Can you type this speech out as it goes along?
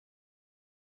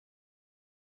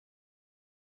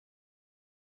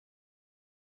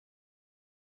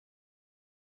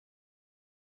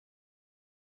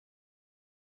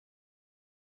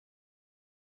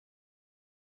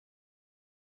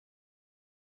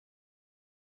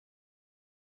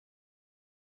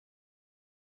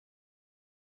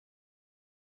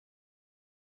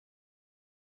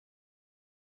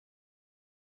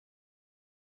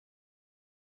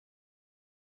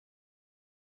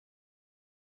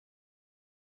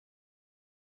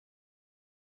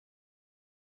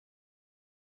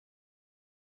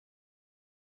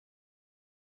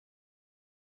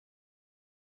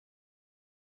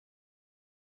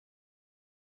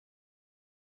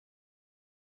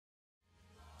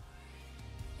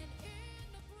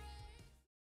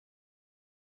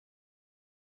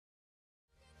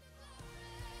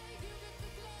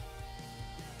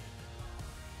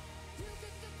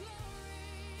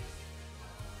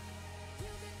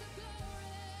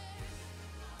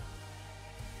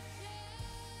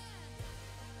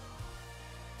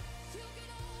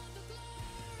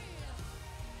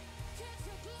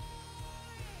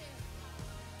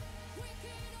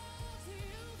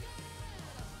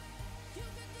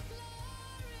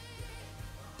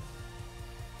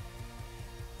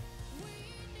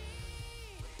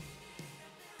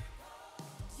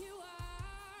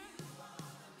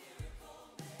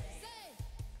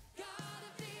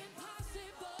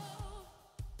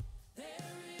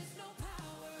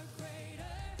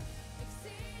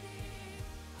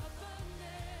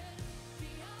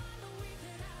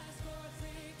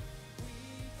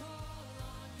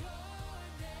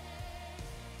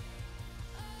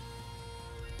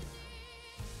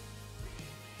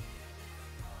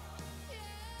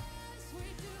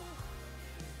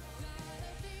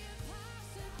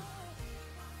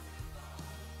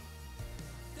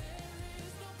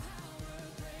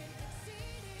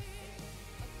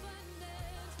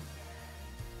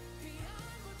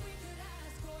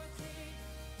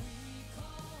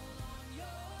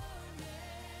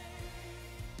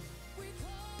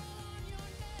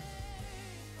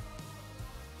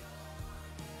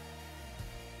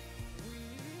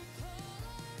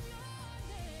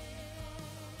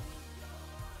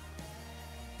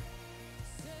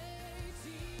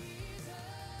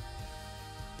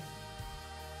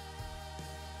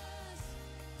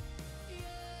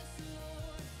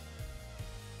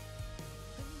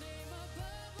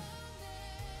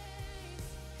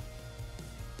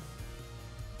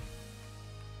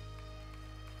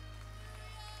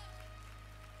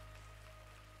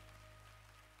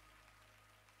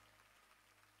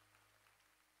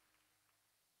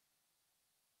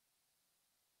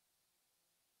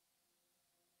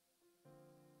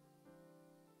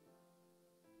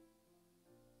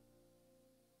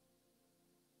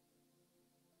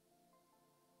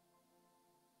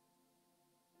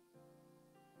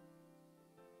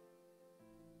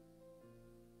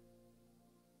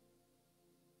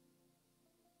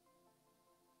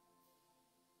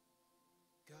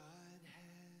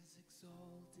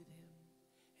exalted him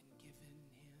and given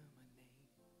him a name.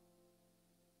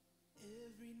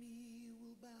 Every knee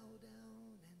will bow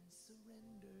down and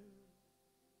surrender.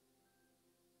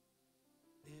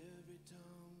 Every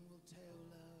tongue will tell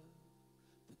of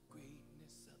the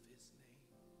greatness of his name,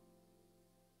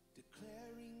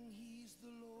 declaring he's the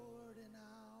Lord and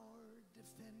our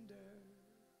defender.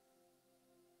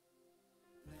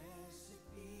 Blessed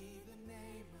be the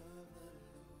name of the Lord.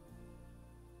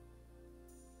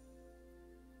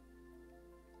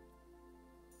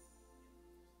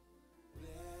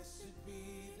 Blessed be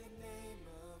the name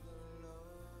of the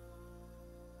Lord.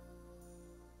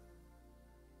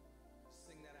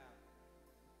 Sing that out.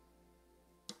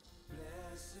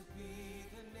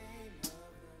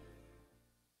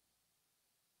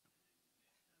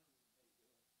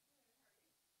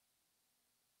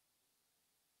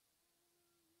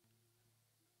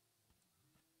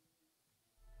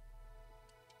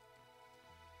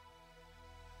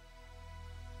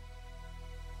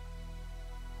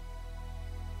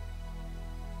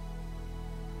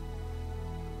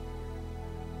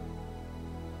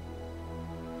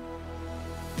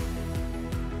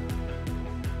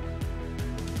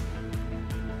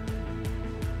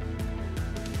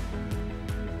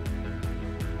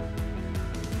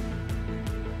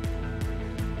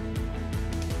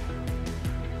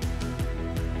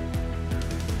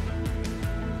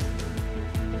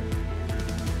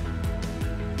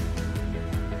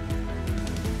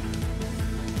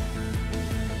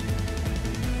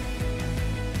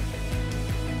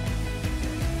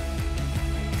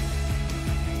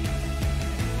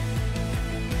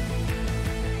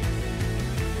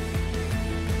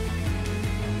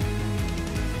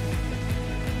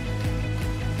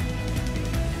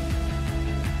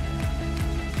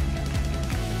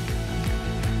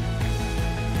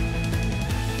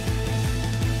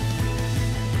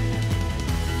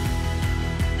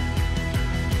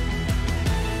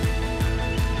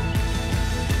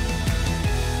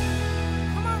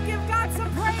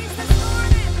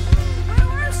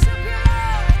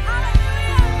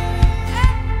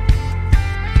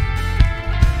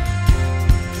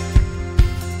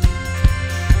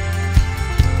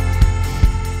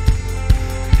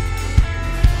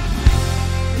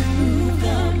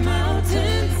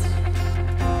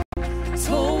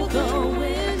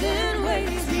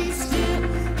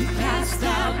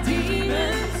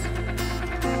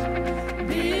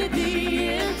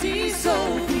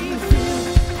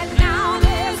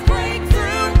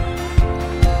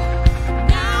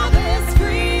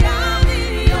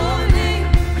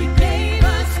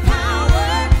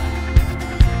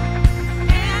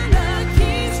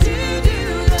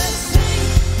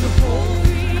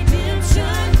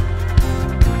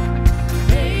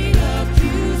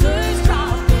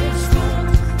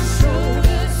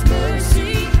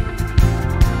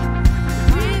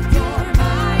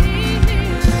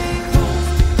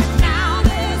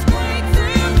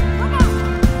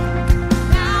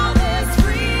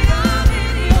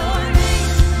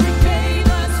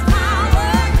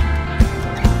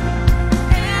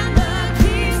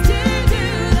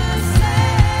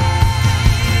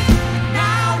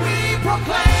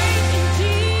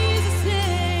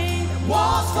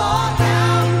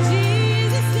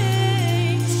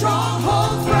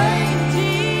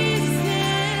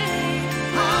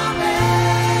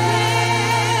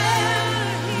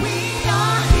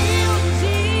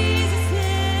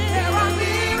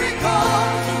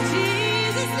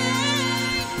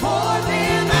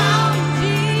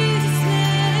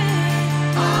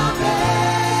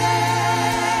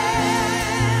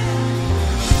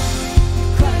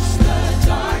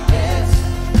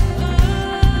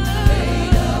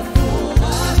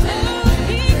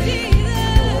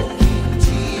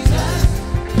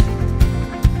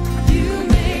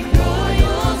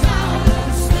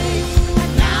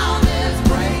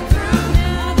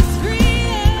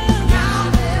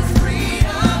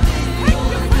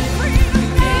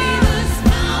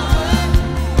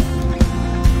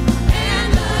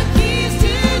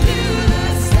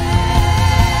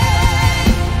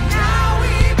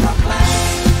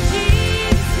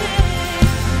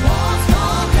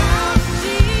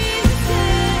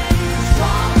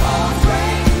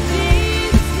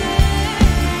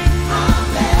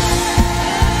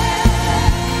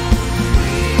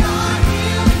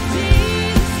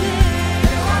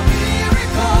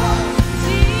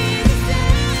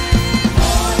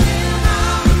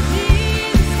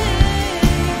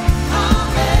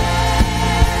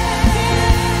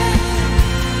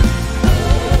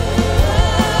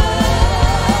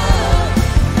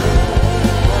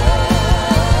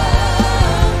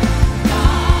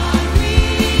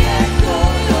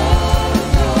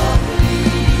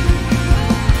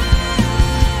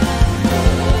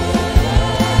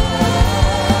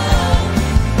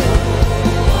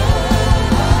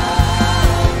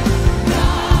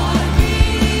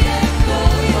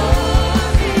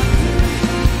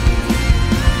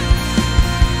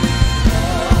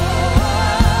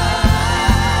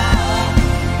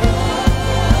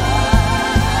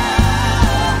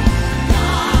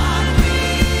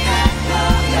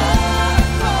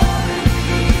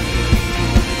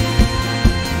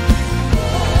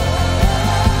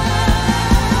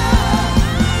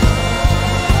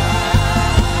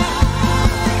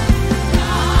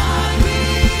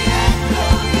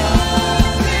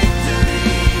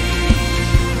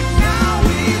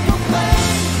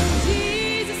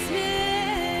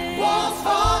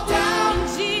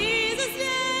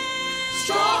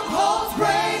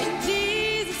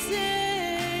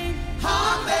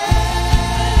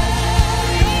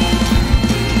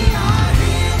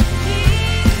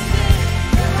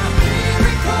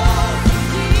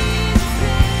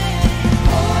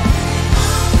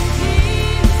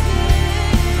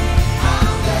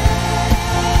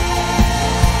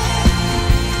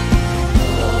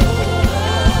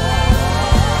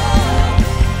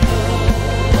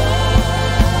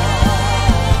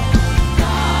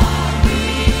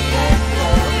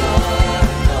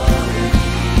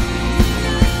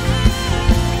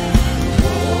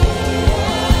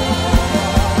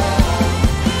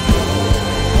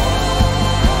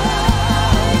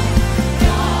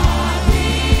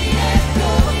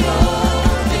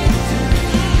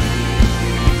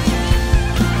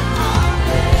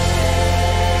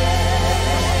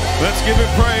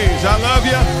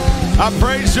 I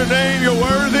praise your name. You're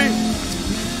worthy.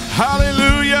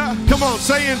 Hallelujah. Come on,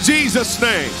 say in Jesus'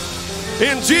 name.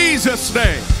 In Jesus'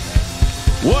 name.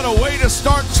 What a way to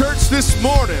start church this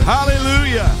morning.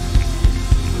 Hallelujah.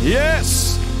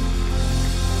 Yes.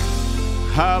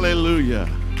 Hallelujah.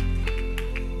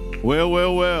 Well,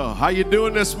 well, well. How you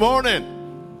doing this morning?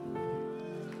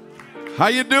 How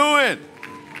you doing?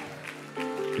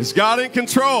 Is God in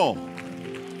control?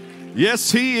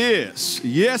 Yes, He is.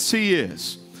 Yes, He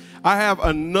is. I have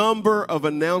a number of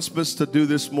announcements to do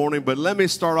this morning, but let me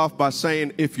start off by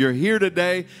saying if you're here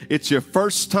today, it's your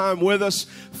first time with us,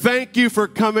 thank you for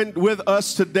coming with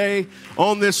us today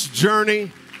on this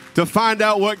journey to find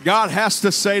out what God has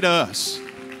to say to us.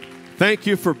 Thank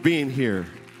you for being here.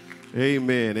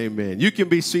 Amen, amen. You can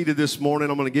be seated this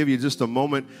morning. I'm going to give you just a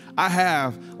moment. I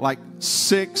have like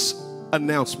 6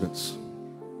 announcements.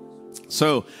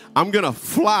 So I'm going to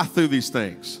fly through these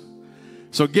things.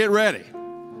 So get ready.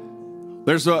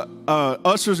 There's a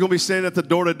usher's going to be standing at the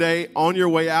door today. On your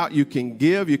way out, you can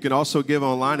give. You can also give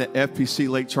online at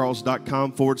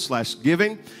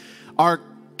fpclakecharles.com/giving. Our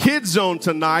Kids Zone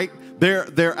tonight,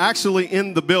 they're actually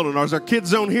in the building. Is our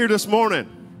Kids Zone here this morning?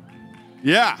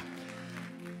 Yeah.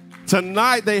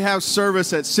 Tonight they have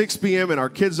service at 6 p.m. in our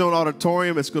Kids Zone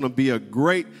auditorium. It's going to be a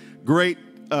great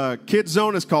Kids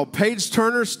Zone. Is called Page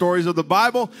Turner, Stories of the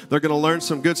Bible. They're going to learn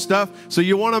some good stuff. So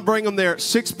you want to bring them there at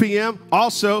 6 p.m.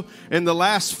 Also, in the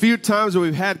last few times that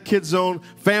we've had Kids Zone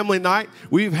family night,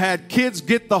 we've had kids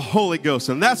get the Holy Ghost.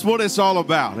 And that's what it's all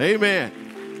about. Amen.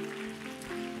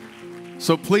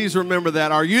 So please remember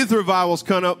that. Our youth revival is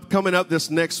coming up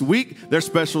this next week. Their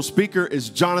special speaker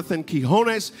is Jonathan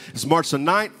Quijones. It's March the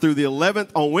 9th through the 11th.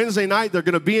 On Wednesday night, they're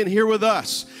going to be in here with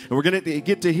us. And we're going to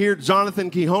get to hear Jonathan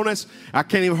Quijones. I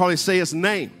can't even hardly say his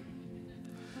name.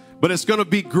 But it's going to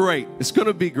be great. It's going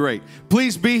to be great.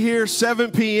 Please be here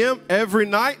 7 p.m. every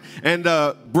night and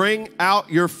bring out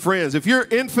your friends. If you're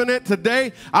infinite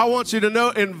today, I want you to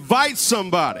know, invite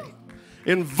somebody.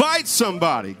 Invite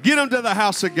somebody. Get them to the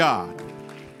house of God.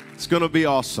 It's going to be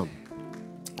awesome.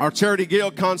 Our Charity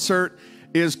Guild concert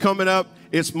is coming up.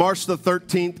 It's March the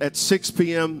 13th at 6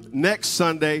 p.m. next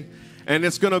Sunday. And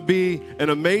it's going to be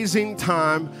an amazing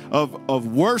time of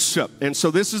worship. And so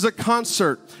this is a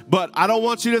concert. But I don't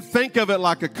want you to think of it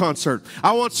like a concert.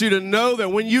 I want you to know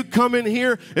that when you come in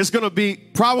here, it's going to be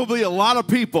probably a lot of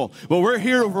people. But we're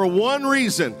here for one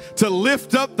reason, to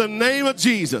lift up the name of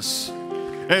Jesus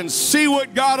and see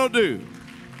what God will do.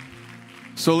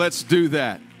 So let's do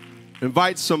that.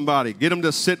 Invite somebody. Get them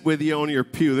to sit with you on your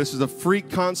pew. This is a free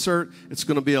concert. It's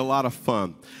going to be a lot of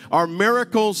fun. Our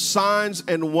Miracles, Signs,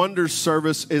 and Wonders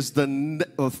service is the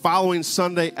following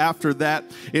Sunday after that.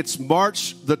 It's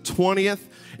March the 20th.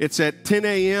 It's at 10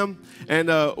 a.m. And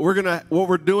what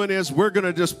we're doing is we're going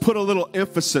to just put a little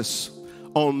emphasis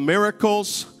on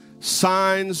miracles,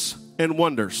 signs, and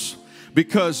wonders.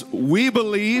 Because we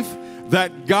believe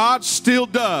that God still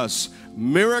does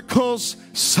miracles,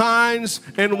 signs,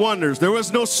 and wonders. There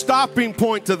was no stopping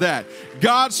point to that.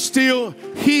 God still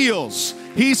heals.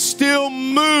 He still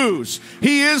moves.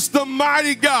 He is the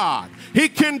mighty God. He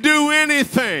can do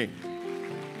anything.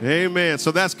 Amen.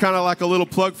 So that's kind of like a little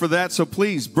plug for that. So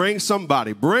please bring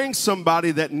somebody. Bring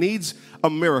somebody that needs a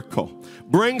miracle.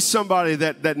 Bring somebody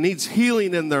that needs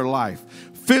healing in their life.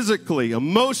 Physically,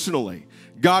 emotionally.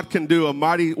 God can do a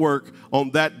mighty work on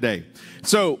that day.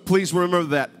 So please remember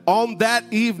that on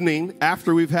that evening,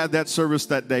 after we've had that service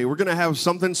that day, we're going to have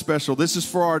something special. This is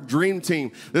for our dream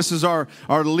team. This is our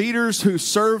leaders who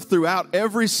serve throughout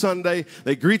every Sunday.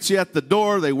 They greet you at the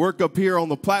door. They work up here on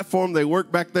the platform. They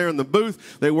work back there in the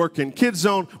booth. They work in Kids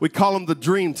Zone. We call them the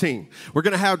dream team. We're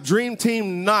going to have dream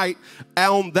team night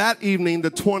on that evening,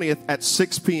 the 20th at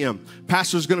 6 p.m.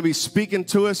 Pastor's going to be speaking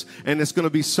to us, and it's going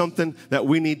to be something that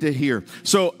we need to hear.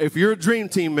 So if you're a dream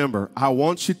team member, I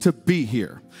want you to be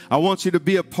here. I want you to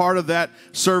be a part of that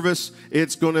service.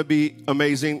 It's going to be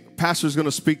amazing. Pastor's going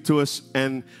to speak to us,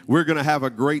 and we're going to have a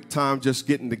great time just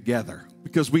getting together.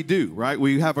 Because we do, right?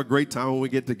 We have a great time when we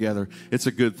get together. It's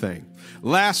a good thing.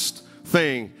 Last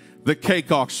thing, the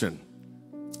cake auction.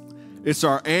 It's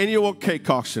our annual cake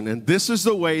auction, and this is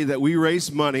the way that we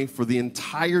raise money for the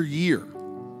entire year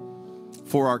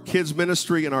for our kids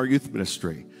ministry and our youth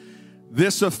ministry.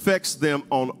 This affects them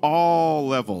on all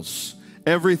levels.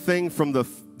 Everything from the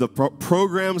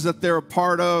programs that they're a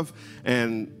part of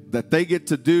and that they get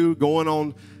to do, going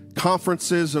on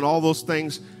conferences and all those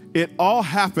things. It all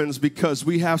happens because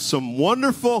we have some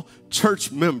wonderful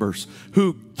church members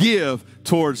who give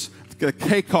towards the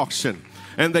cake auction.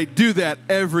 And they do that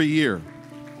every year.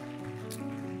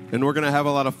 And we're going to have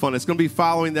a lot of fun. It's going to be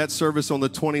following that service on the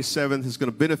 27th. It's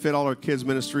going to benefit all our kids'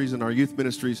 ministries and our youth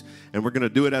ministries. And we're going to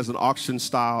do it as an auction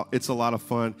style. It's a lot of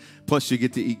fun. Plus, you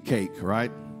get to eat cake,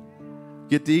 right?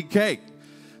 Get to eat cake.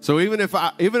 So even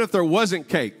if there wasn't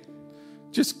cake,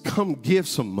 just come give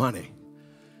some money.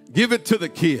 Give it to the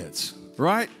kids,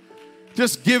 right?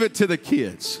 Just give it to the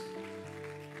kids.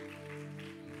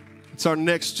 It's our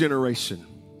next generation.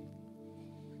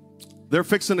 They're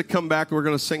fixing to come back. We're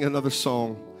going to sing another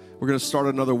song. We're going to start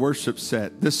another worship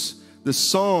set. This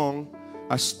song,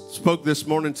 I spoke this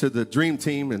morning to the dream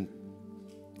team, and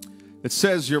it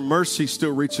says, your mercy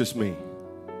still reaches me.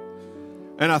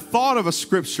 And I thought of a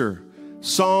scripture,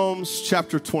 Psalms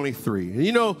chapter 23. And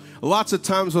you know, lots of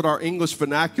times with our English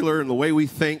vernacular and the way we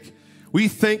think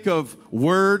of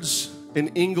words in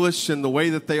English and the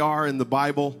way that they are in the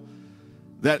Bible,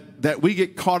 that we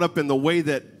get caught up in the way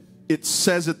that it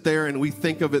says it there, and we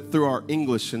think of it through our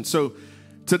English. And so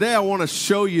today I want to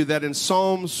show you that in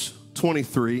Psalms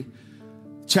 23,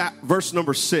 verse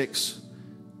number 6,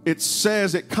 it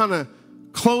says, it kind of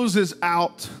closes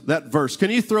out that verse.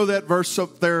 Can you throw that verse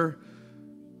up there?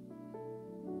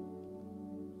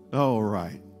 All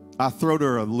right. I throwed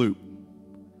her a loop.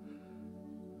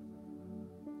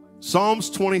 Psalms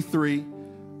 23,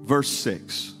 verse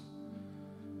 6.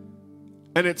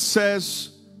 And it says,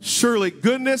 surely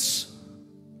goodness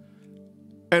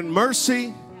and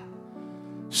mercy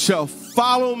shall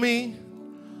follow me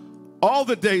all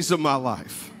the days of my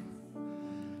life.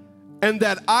 And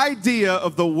that idea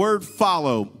of the word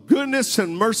follow, goodness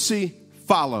and mercy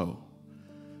follow.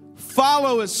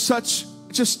 Follow is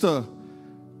just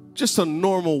a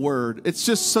normal word. It's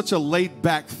just such a laid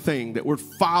back thing that we're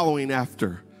following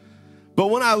after. But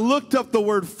when I looked up the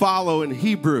word follow in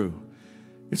Hebrew,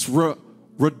 it's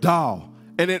radal,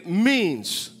 and it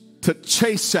means to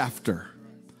chase after,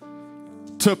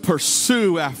 to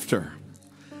pursue after,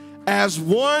 as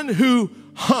one who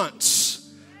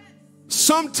hunts,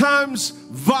 sometimes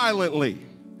violently.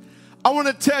 I want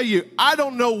to tell you, I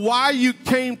don't know why you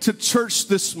came to church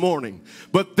this morning,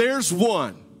 but there's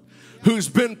one who's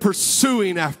been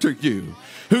pursuing after you,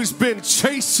 who's been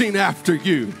chasing after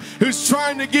you, who's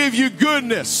trying to give you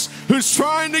goodness, who's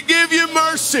trying to give you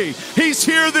mercy. He's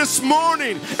here this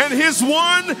morning, and his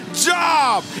one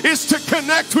job is to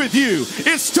connect with you.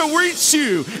 It's to reach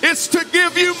you. It's to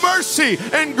give you mercy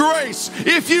and grace.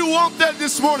 If you want that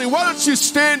this morning, why don't you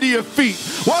stand to your feet?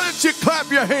 Why don't you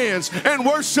clap your hands and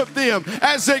worship them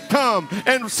as they come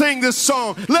and sing this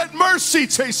song? Let mercy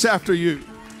chase after you.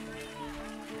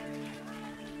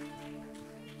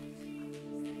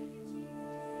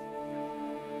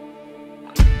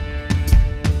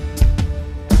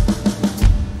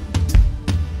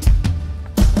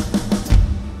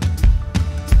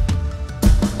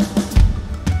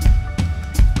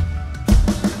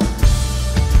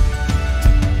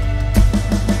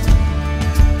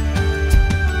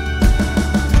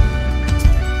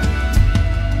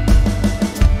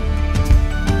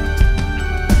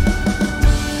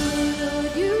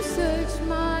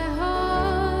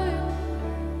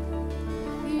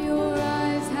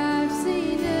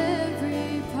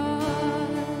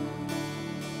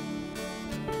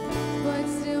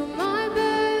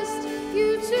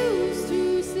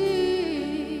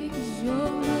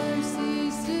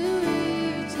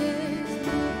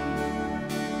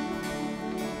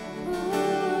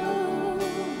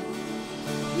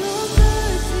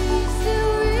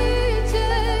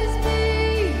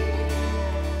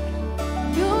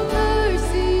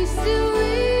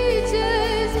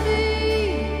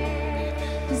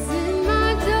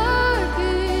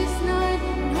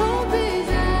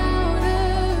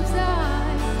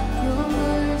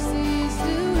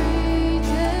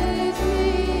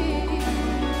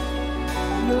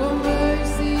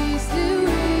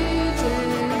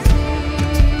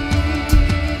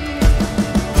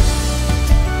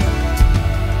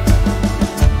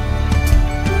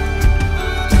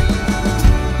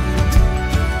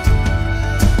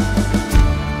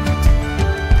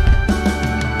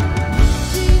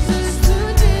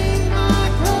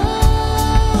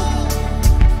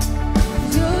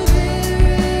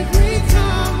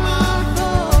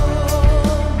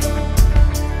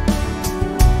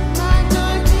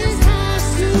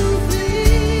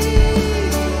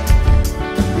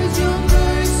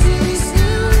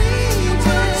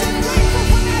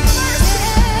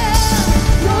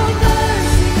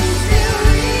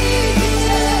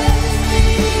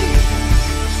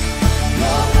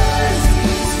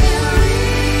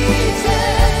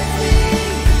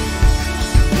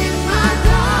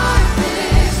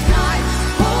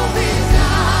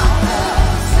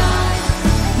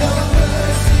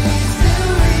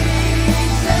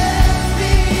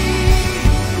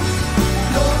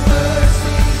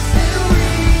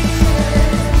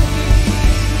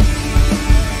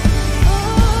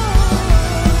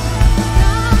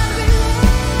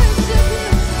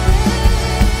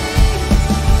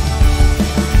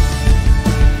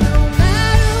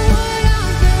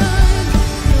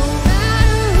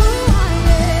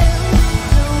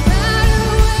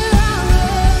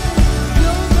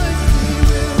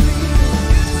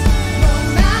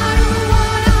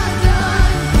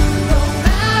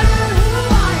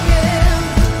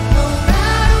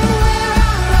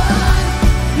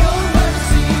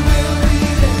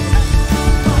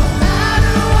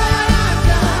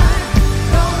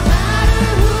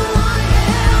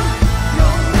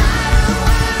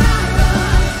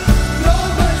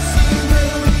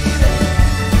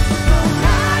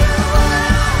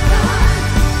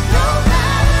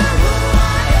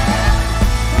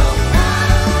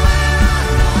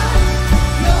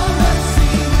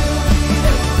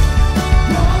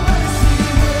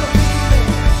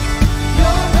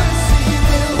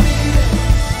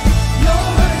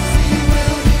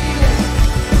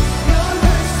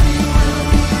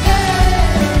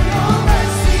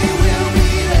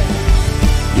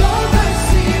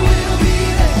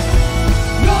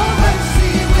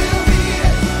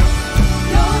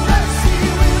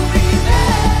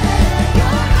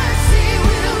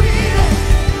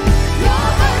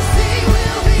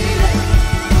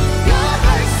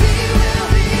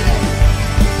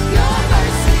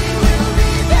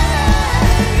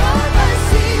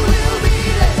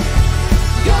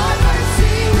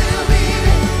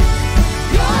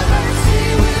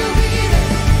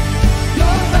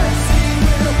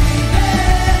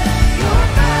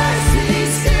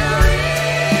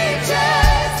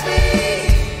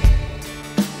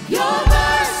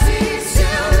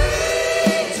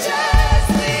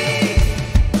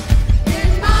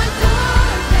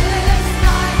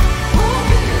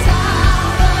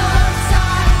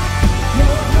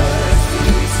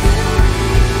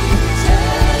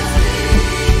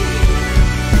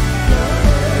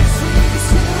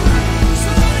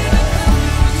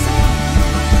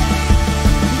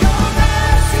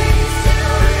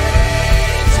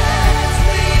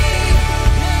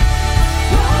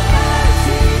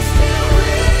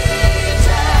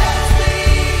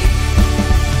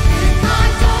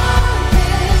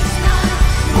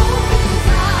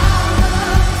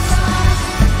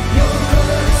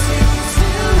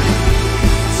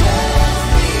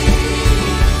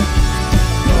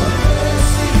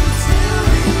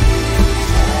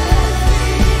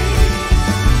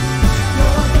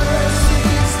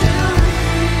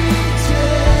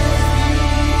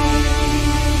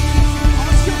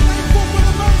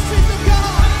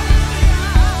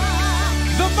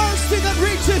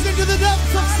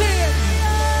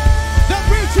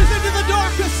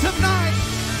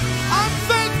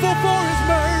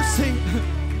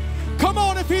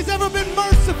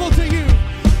 faithful to you.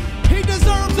 He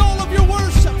deserves all of your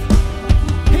worship.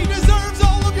 He deserves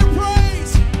all of your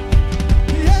praise.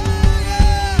 Yeah,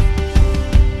 yeah.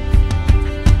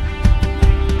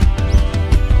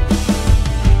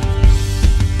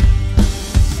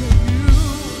 Say you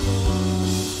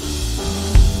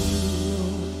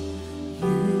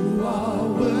are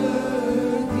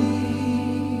worthy,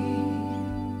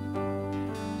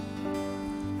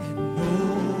 and no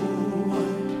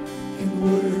one can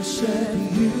worship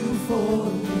you for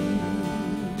me.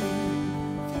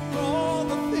 For all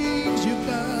the things you've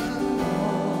done,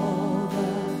 all the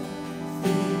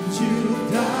things you've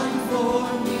done for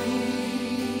me.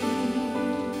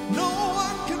 No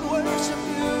one can worship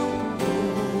you. No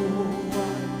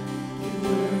one can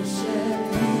worship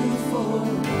you for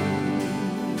me.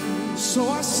 So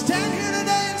I stand here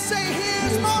today and say,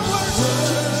 here's my worship,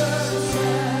 Jesus.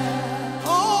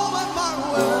 All of my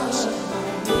worship.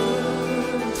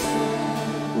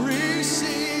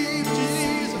 Receive,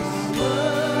 Jesus.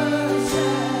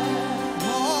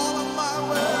 All of my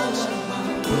worship.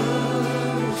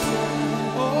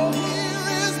 Oh, here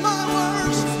is my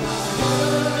worship.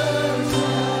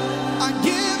 I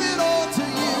give it all to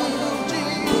you,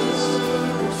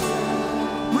 Jesus.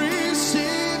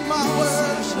 Receive my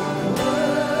worship.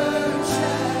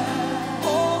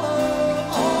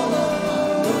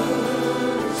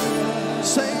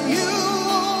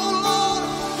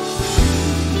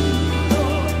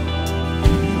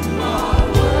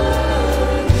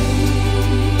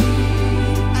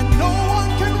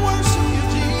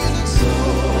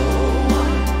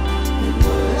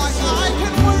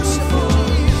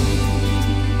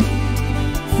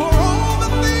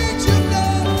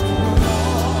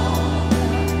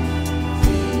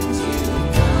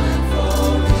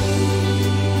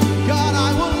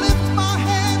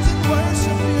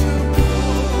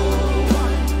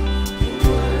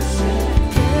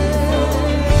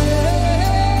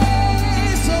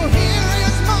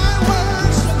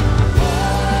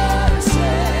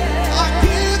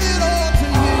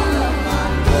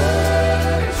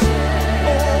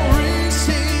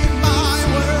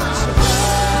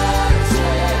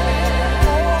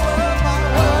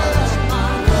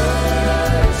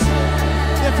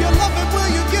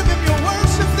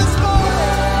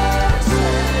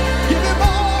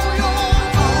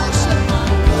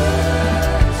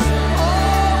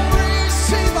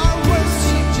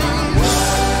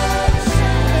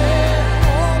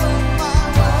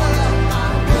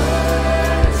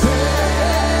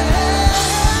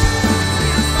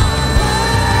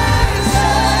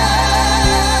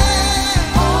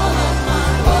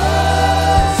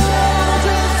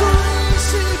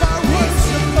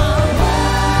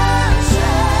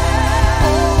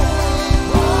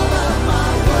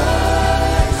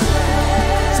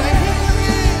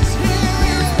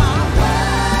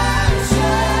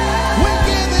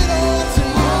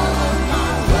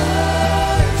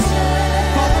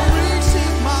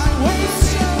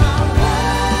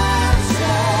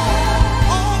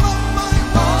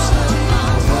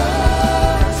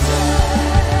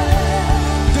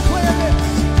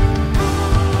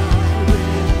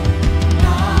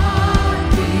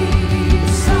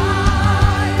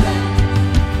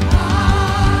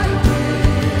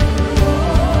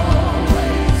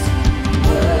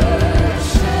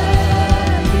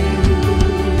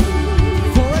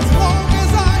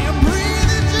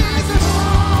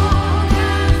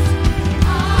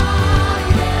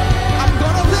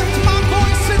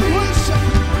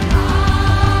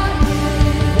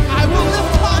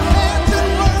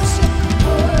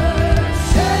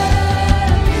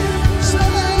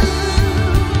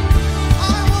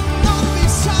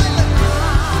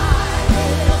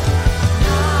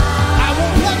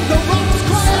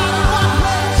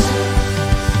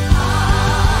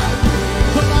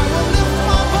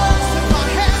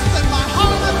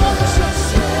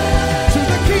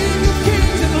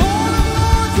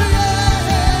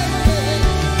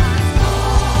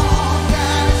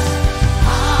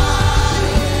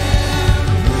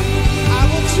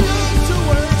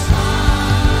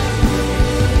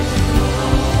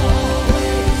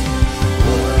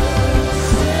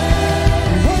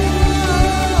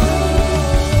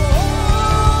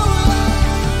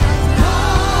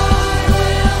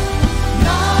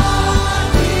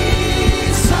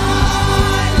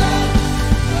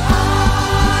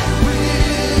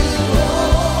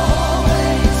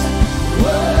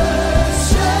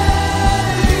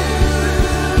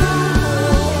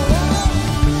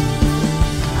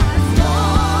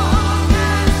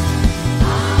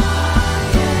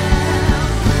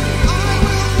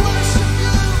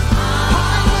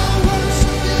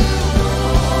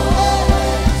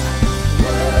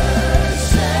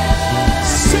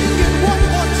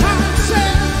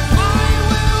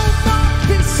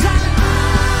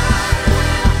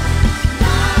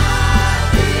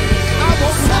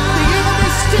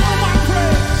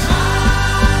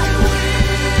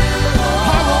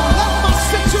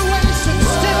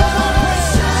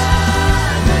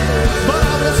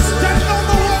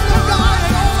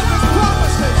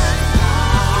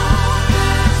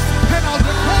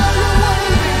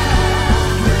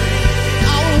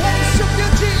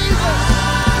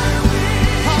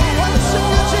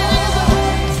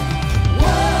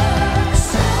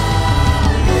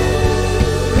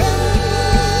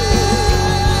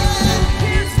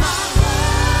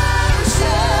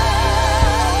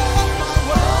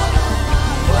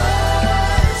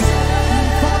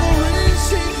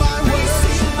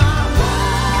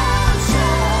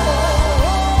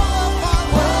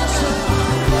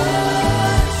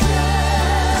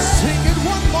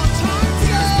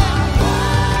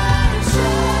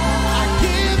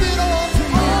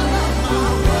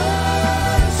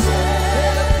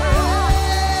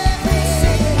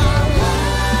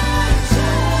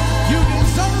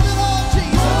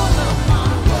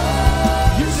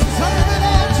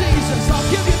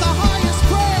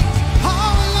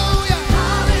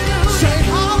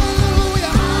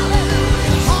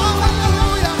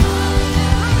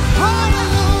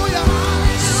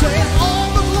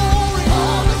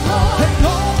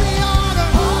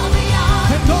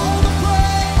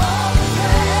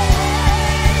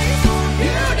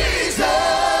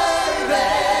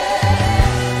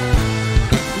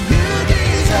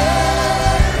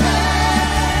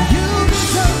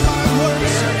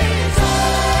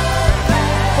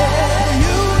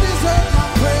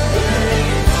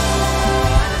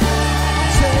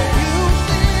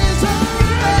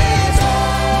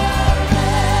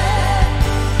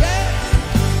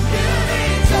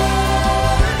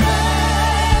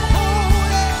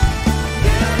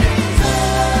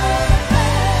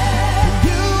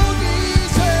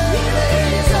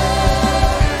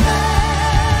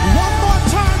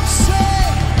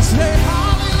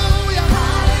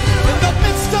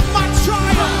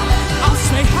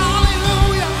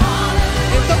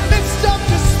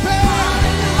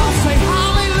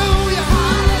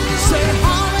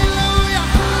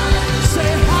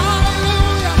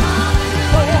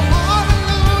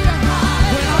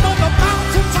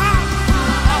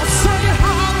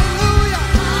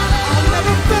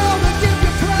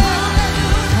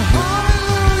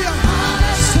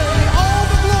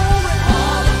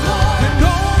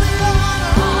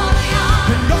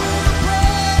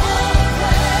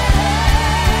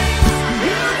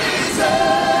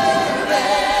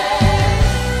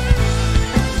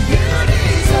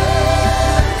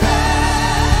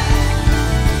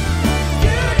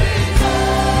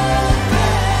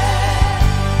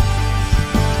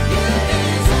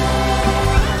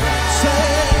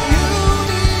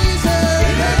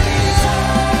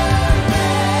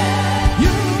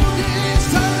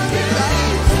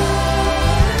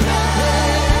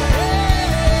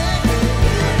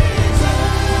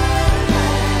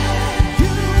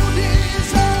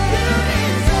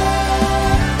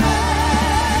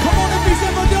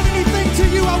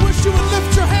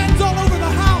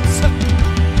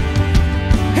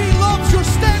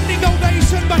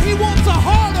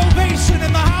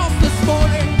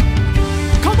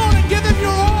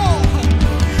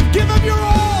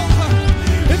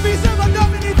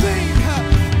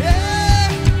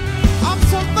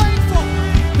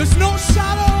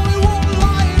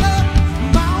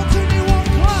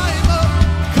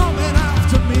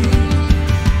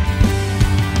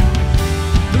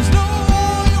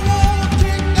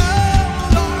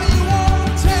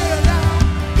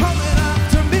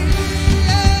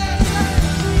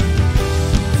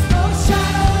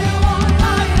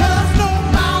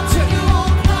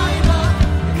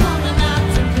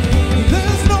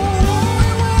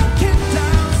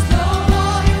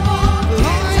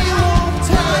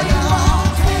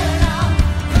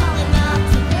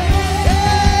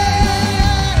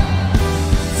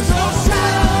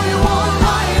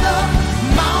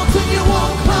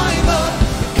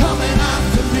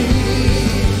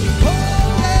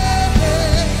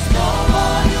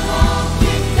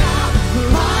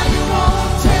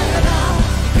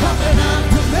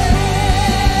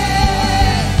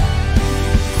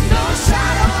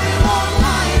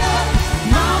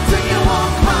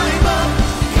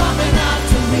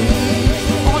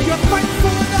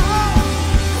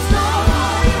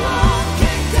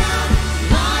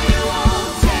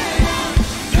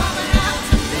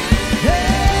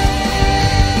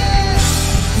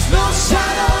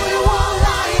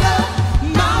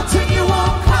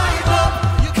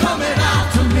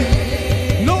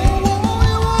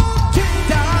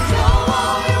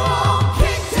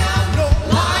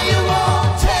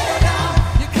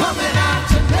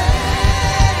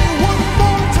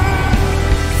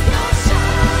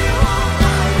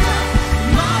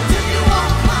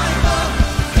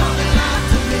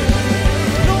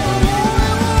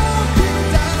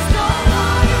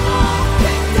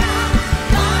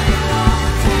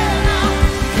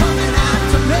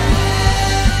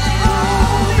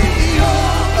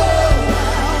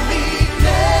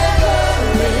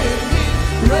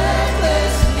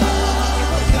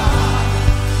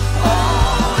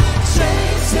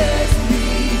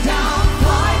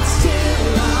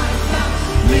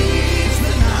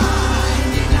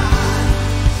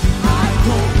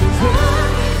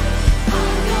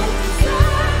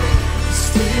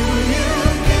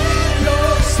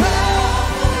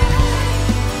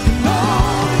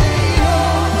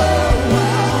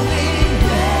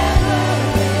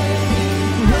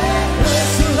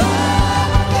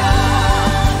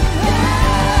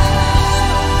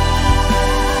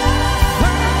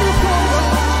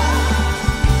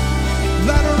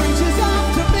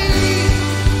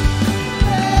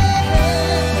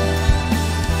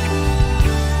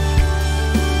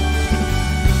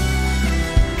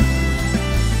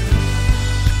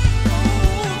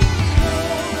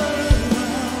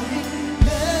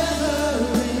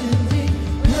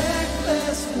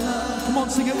 Come on,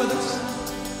 sing it with us.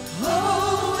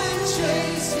 Oh, it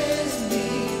chases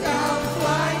me down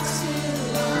flights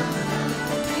till I'm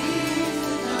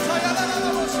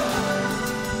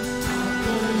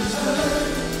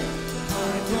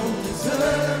I don't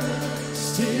deserve it.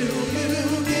 Still you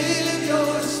give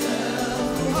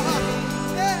yourself away.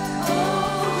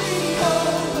 Oh, the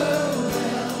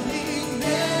overwhelming,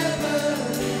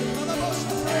 never-ending,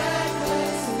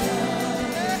 reckless love.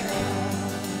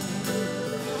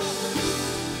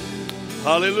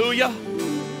 Hallelujah.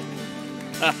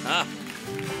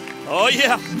 Oh,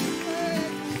 yeah.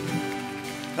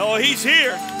 Oh, he's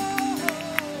here.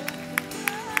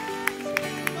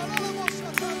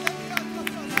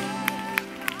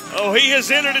 Oh, he has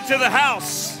entered into the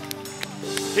house.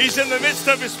 He's in the midst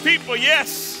of his people,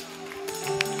 yes.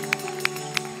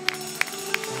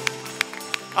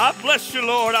 I bless you,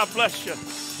 Lord. I bless you.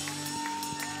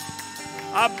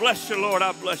 I bless you, Lord.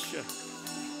 I bless you.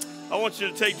 I want you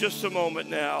to take just a moment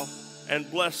now and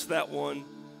bless that one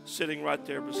sitting right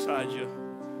there beside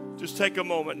you. Just take a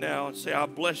moment now and say, I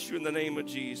bless you in the name of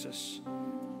Jesus.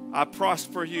 I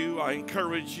prosper you. I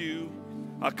encourage you.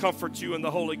 I comfort you in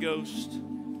the Holy Ghost.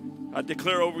 I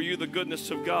declare over you the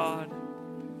goodness of God.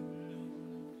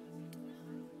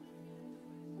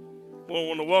 Well, I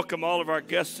want to welcome all of our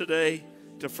guests today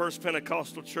to First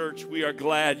Pentecostal Church. We are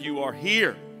glad you are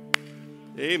here.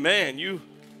 Amen. You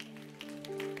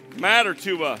matter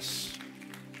to us.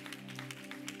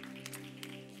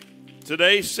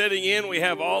 Today, sitting in, we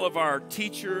have all of our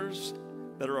teachers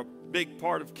that are a big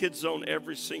part of Kids Zone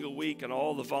every single week and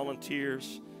all the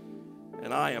volunteers.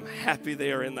 And I am happy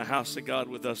they are in the house of God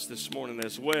with us this morning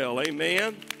as well.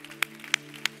 Amen.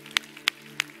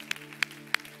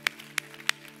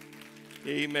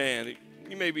 Amen.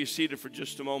 You may be seated for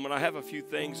just a moment. I have a few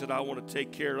things that I want to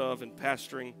take care of in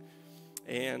pastoring.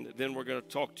 And then we're going to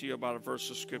talk to you about a verse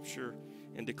of Scripture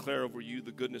and declare over you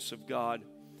the goodness of God.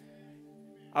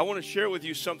 I want to share with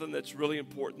you something that's really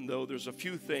important, though. There's a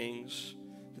few things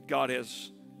that God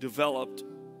has developed.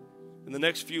 In the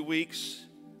next few weeks,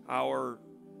 our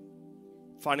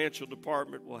financial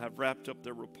department will have wrapped up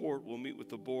their report. We'll meet with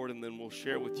the board, and then we'll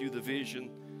share with you the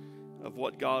vision of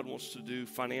what God wants to do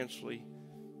financially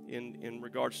in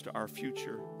regards to our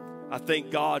future. I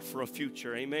thank God for a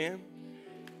future. Amen?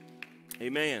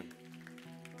 Amen.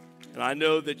 And I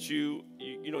know that you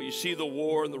see the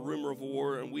war and the rumor of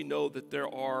war, and we know that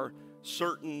there are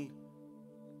certain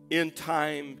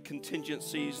end-time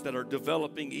contingencies that are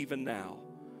developing even now.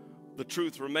 The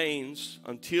truth remains,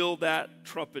 until that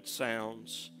trumpet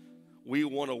sounds, we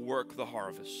want to work the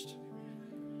harvest.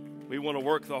 We want to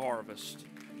work the harvest.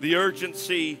 The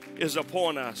urgency is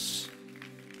upon us.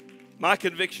 My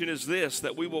conviction is this,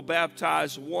 that we will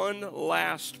baptize one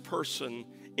last person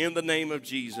in the name of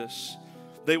Jesus.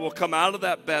 They will come out of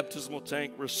that baptismal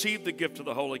tank, receive the gift of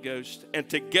the Holy Ghost, and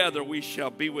together we shall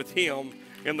be with him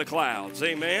in the clouds.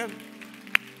 Amen?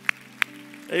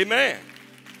 Amen.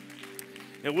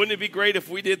 And wouldn't it be great if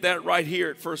we did that right here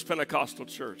at First Pentecostal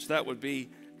Church? That would be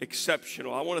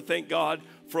exceptional. I want to thank God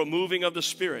for a moving of the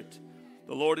Spirit.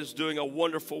 The Lord is doing a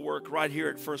wonderful work right here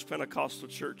at First Pentecostal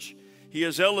Church. He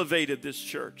has elevated this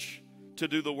church to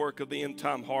do the work of the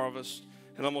end-time harvest.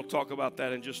 And I'm going to talk about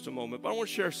that in just a moment. But I want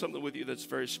to share something with you that's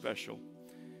very special.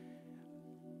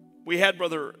 We had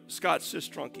Brother Scott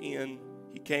Sistrunk in.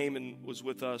 He came and was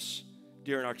with us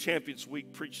during our Champions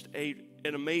Week, preached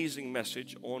an amazing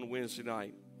message on Wednesday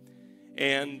night.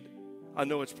 And I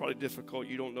know it's probably difficult.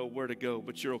 You don't know where to go,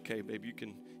 but you're okay, babe. You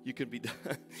can be done.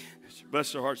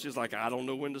 Bless her heart. She's like, I don't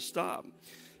know when to stop.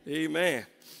 Amen.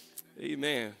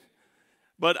 Amen.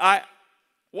 But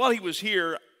while he was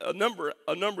here, a number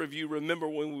of you remember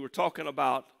when we were talking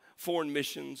about foreign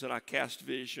missions, and I cast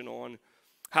vision on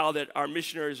how that our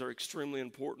missionaries are extremely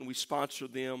important. We sponsor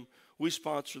them. We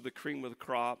sponsor the cream of the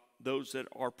crop, those that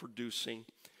are producing.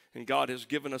 And God has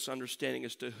given us understanding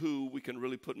as to who we can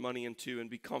really put money into and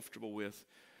be comfortable with.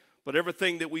 But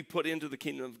everything that we put into the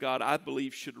kingdom of God, I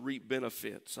believe, should reap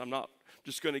benefits. I'm not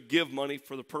just going to give money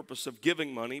for the purpose of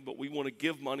giving money, but we want to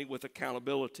give money with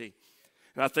accountability.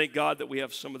 And I thank God that we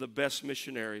have some of the best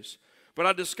missionaries. But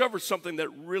I discovered something that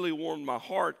really warmed my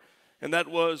heart, and that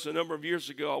was a number of years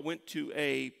ago, I went to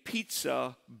a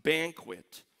pizza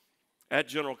banquet at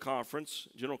General Conference.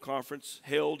 General Conference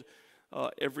held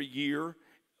every year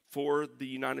for the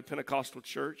United Pentecostal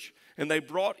Church. And they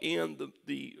brought in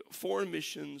the foreign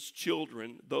missions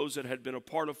children, those that had been a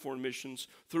part of foreign missions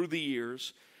through the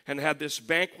years, and had this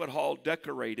banquet hall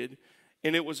decorated.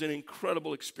 And it was an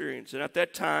incredible experience. And at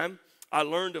that time, I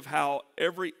learned of how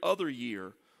every other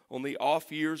year, on the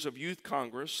off years of Youth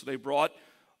Congress, they brought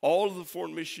all of the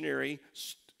foreign missionary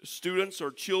students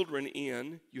or children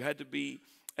in. You had to be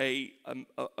a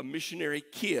missionary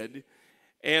kid.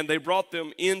 And they brought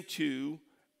them into,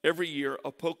 every year,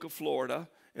 Apopka, Florida.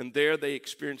 And there they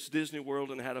experienced Disney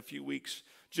World and had a few weeks,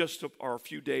 or a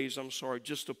few days,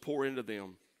 just to pour into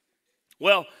them.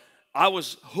 Well, I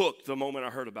was hooked the moment I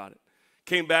heard about it.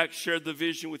 Came back, shared the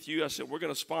vision with you. I said, we're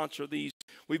going to sponsor these.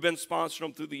 We've been sponsoring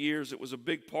them through the years. It was a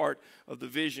big part of the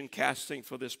vision casting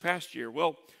for this past year.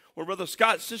 Well, when Brother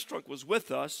Scott Sistrunk was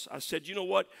with us, I said, you know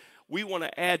what? We want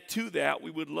to add to that.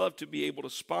 We would love to be able to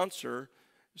sponsor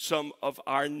some of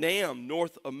our NAM,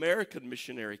 North American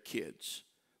missionary kids.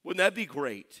 Wouldn't that be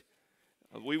great?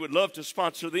 We would love to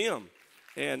sponsor them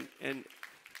and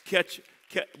catch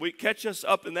us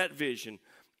up in that vision.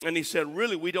 And he said,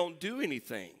 really, we don't do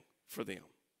anything for them.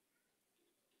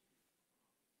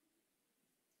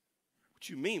 What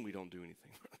you mean we don't do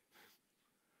anything?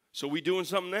 So we doing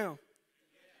something now.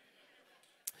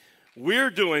 We're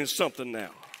doing something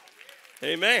now.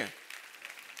 Amen.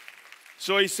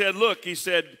 So he said, look,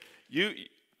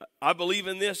 I believe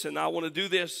in this and I want to do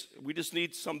this. We just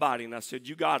need somebody. And I said,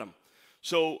 you got them.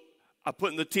 So I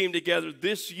put the team together.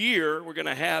 This year, we're going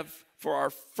to have, for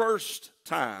our first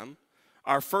time,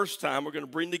 we're going to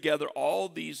bring together all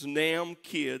these NAM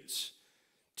kids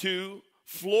to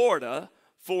Florida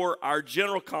for our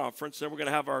general conference. And we're going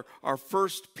to have our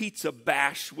first pizza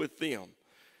bash with them.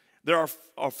 There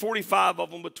are 45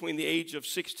 of them between the age of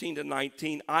 16 to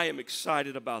 19. I am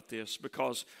excited about this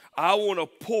because I want to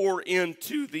pour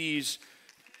into these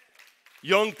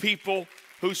young people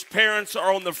whose parents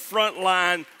are on the front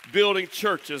line building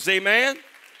churches. Amen?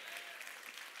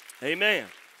 Amen.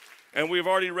 And we've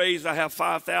already raised, I have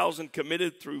 5,000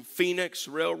 committed through Phoenix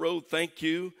Railroad. Thank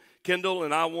you, Kendall.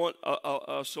 And I want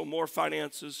some more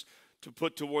finances to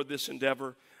put toward this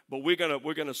endeavor. But we're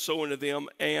gonna sow into them,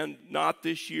 and not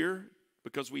this year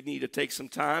because we need to take some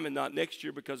time, and not next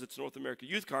year because it's North America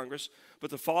Youth Congress, but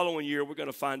the following year we're going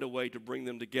to find a way to bring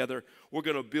them together. We're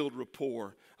going to build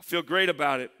rapport. I feel great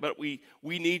about it, but we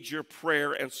need your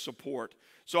prayer and support.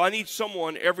 So I need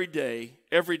someone every day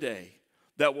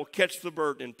that will catch the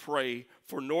burden and pray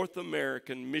for North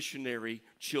American missionary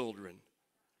children.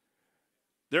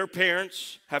 Their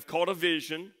parents have caught a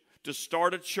vision to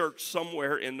start a church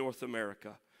somewhere in North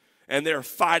America. And they're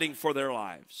fighting for their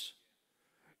lives.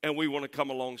 And we want to come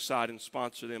alongside and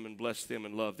sponsor them and bless them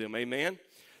and love them. Amen?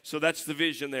 So that's the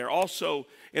vision there. Also,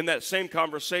 in that same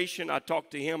conversation, I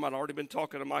talked to him. I'd already been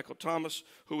talking to Michael Thomas,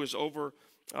 who is over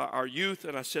our youth.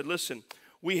 And I said, listen,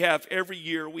 every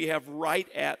year, we have right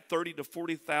at 30 to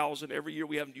 40,000. Every year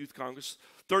we have in Youth Congress,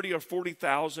 30 or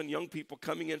 40,000 young people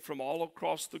coming in from all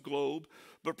across the globe,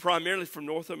 but primarily from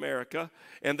North America,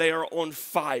 and they are on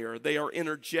fire. They are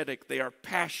energetic. They are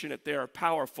passionate. They are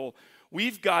powerful.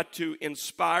 We've got to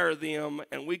inspire them,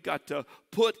 and we've got to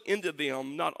put into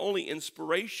them not only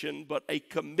inspiration, but a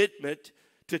commitment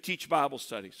to teach Bible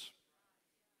studies.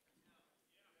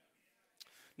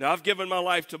 Now, I've given my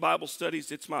life to Bible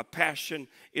studies. It's my passion.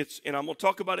 And I'm going to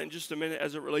talk about it in just a minute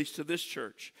as it relates to this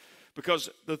church. Because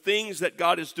the things that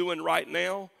God is doing right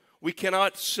now, we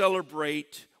cannot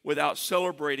celebrate without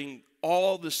celebrating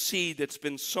all the seed that's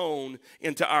been sown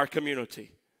into our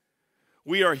community.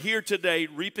 We are here today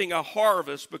reaping a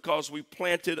harvest because we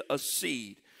planted a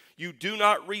seed. You do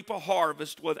not reap a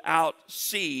harvest without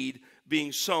seed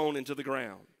being sown into the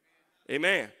ground.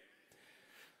 Amen.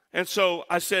 And so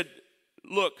I said,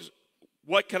 look,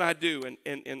 what can I do?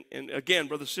 And again,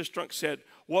 Brother Sistrunk said,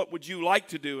 what would you like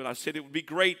to do? And I said, it would be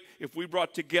great if we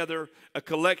brought together a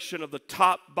collection of the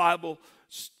top Bible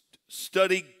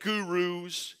study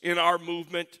gurus in our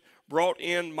movement, brought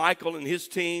in Michael and his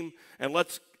team, and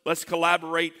let's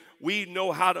collaborate. We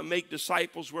know how to make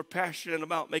disciples. We're passionate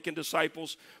about making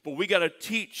disciples, but we got to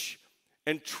teach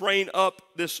and train up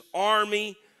this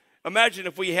army. Imagine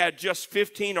if we had just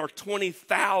 15 or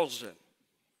 20,000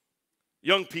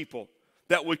 young people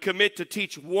that would commit to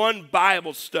teach one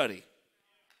Bible study.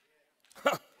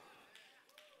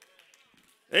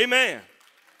 Amen.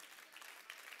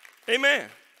 Amen.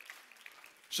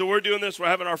 So we're doing this. We're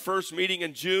having our first meeting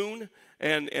in June,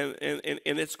 and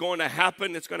it's going to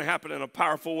happen. It's going to happen in a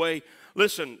powerful way.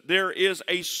 Listen, there is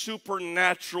a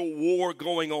supernatural war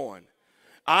going on.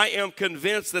 I am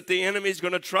convinced that the enemy is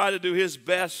going to try to do his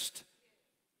best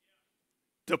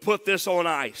to put this on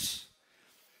ice.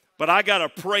 But I got to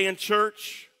pray in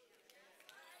church.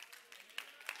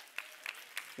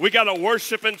 We got to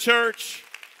worship in church.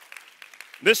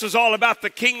 This is all about the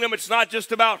kingdom. It's not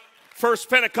just about First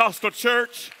Pentecostal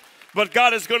Church, but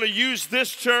God is going to use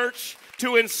this church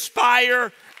to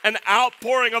inspire an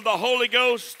outpouring of the Holy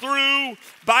Ghost through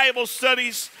Bible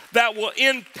studies that will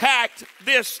impact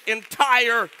this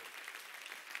entire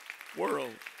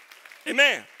world.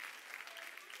 Amen.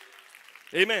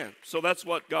 Amen. So that's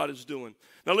what God is doing.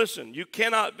 Now listen, you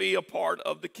cannot be a part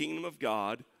of the kingdom of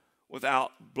God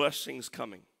without blessings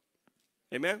coming.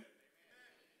 Amen.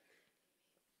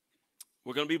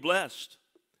 We're going to be blessed,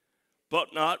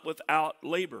 but not without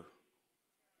labor.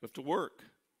 We have to work.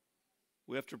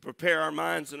 We have to prepare our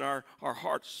minds and our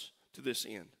hearts to this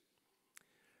end.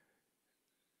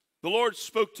 The Lord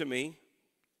spoke to me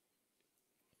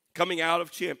coming out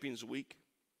of Champions Week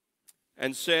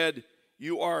and said,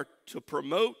 you are to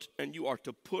promote and you are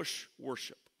to push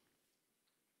worship.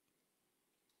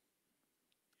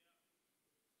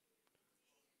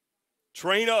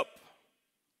 Train up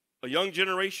a young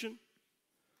generation.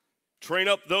 Train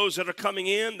up those that are coming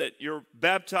in that you're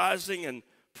baptizing and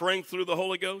praying through the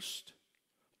Holy Ghost.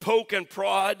 Poke and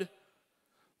prod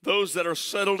those that are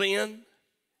settled in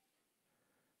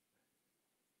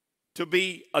to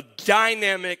be a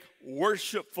dynamic,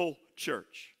 worshipful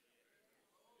church.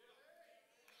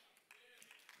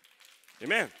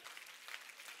 Amen.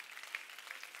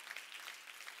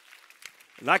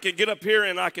 And I can get up here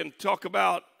and I can talk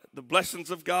about the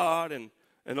blessings of God and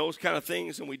those kind of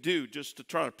things, and we do, just to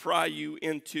try to pry you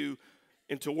into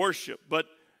worship. But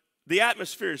the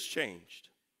atmosphere has changed.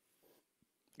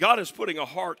 God is putting a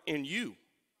heart in you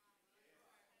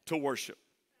to worship.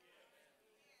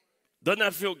 Doesn't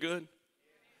that feel good?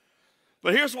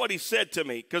 But here's what he said to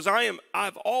me, because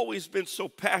I've always been so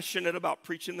passionate about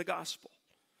preaching the gospel.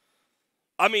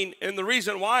 I mean, and the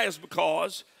reason why is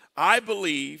because I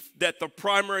believe that the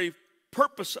primary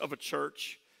purpose of a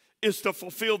church is to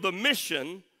fulfill the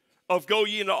mission of go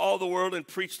ye into all the world and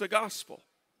preach the gospel.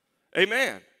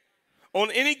 Amen. On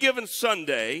any given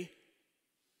Sunday,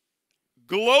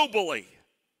 globally,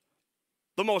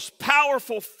 the most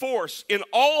powerful force in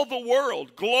all the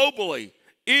world globally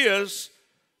is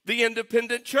the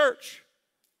independent church.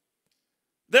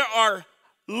 There are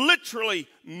literally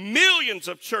millions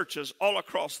of churches all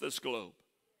across this globe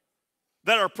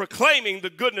that are proclaiming the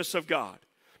goodness of God.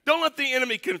 Don't let the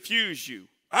enemy confuse you.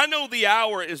 I know the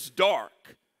hour is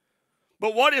dark,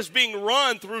 but what is being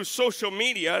run through social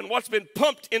media and what's been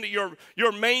pumped into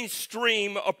your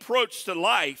mainstream approach to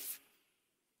life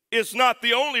is not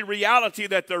the only reality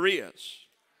that there is.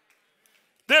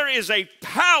 There is a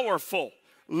powerful,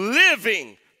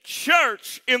 living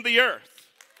church in the earth.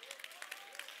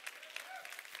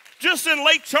 Just in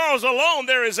Lake Charles alone,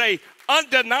 there is an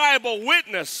undeniable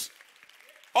witness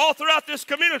all throughout this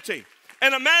community.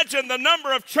 And imagine the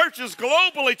number of churches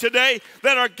globally today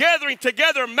that are gathering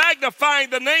together,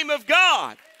 magnifying the name of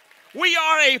God. We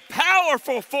are a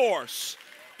powerful force.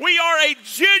 We are a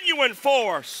genuine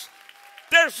force.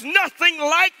 There's nothing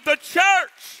like the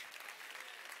church.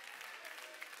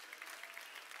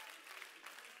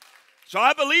 So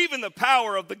I believe in the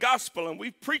power of the gospel, and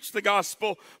we've preached the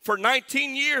gospel for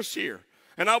 19 years here.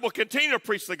 And I will continue to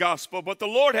preach the gospel, but the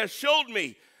Lord has showed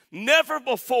me never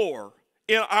before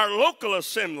in our local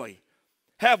assembly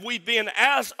have we been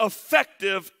as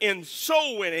effective in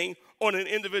soul winning on an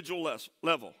individual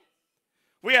level.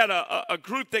 We had a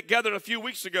group that gathered a few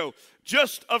weeks ago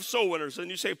just of soul winners.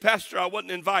 And you say, Pastor, I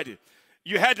wasn't invited.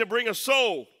 You had to bring a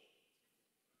soul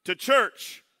to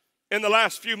church in the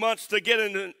last few months to get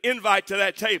an invite to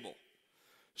that table.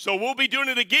 So we'll be doing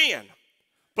it again.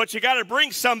 But you got to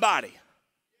bring somebody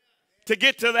to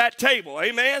get to that table.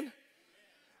 Amen?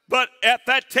 But at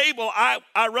that table,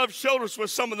 I rubbed shoulders with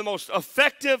some of the most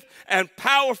effective and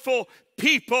powerful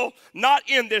people, not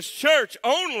in this church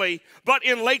only, but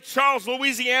in Lake Charles,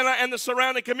 Louisiana, and the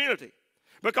surrounding community,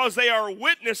 because they are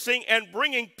witnessing and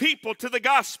bringing people to the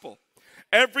gospel.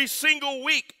 Every single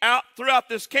week out throughout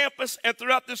this campus and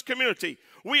throughout this community,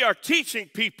 we are teaching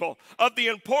people of the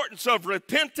importance of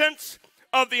repentance,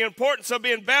 of the importance of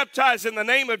being baptized in the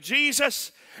name of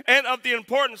Jesus, and of the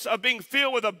importance of being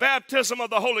filled with the baptism of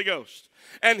the Holy Ghost.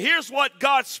 And here's what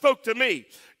God spoke to me.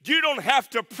 You don't have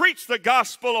to preach the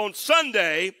gospel on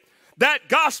Sunday. That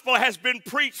gospel has been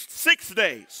preached 6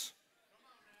 days.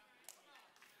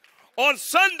 On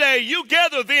Sunday, you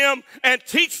gather them and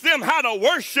teach them how to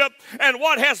worship and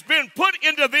what has been put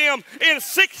into them in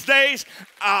 6 days.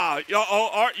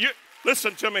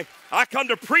 Listen to me. I come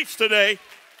to preach today.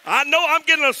 I know I'm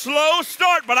getting a slow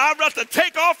start, but I'm about to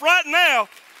take off right now.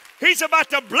 He's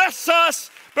about to bless us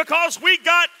because we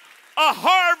got a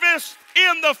harvest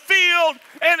in the field,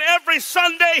 and every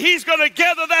Sunday he's going to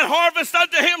gather that harvest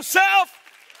unto himself.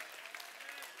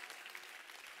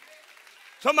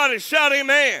 Somebody shout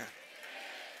amen.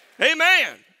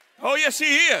 Amen. Oh, yes,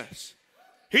 he is.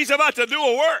 He's about to do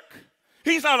a work.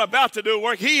 He's not about to do a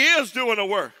work. He is doing a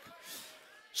work.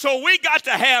 So we got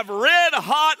to have red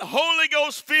hot Holy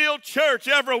Ghost filled church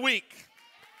every week.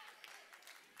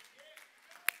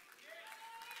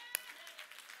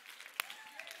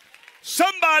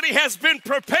 Somebody has been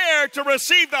prepared to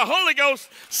receive the Holy Ghost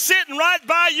sitting right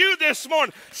by you this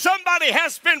morning. Somebody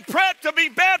has been prepped to be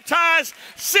baptized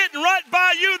sitting right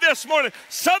by you this morning.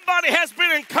 Somebody has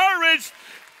been encouraged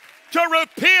to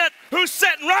repent who's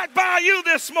sitting right by you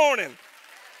this morning.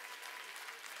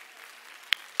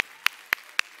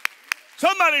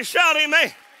 Somebody shout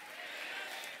amen.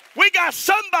 We got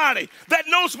somebody that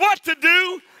knows what to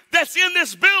do that's in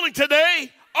this building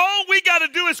today. All we got to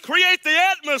do is create the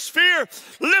atmosphere,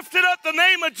 lift it up the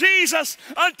name of Jesus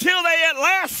until they at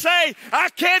last say, I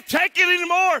can't take it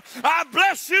anymore. I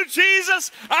bless you, Jesus.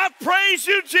 I praise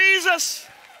you, Jesus.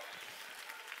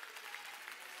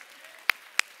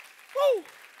 Woo.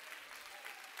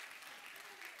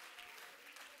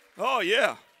 Oh,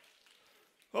 yeah.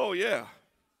 Oh, yeah.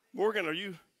 Morgan, are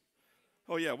you?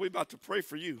 Oh, yeah, we're about to pray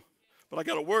for you. But I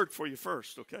got a word for you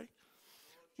first, okay?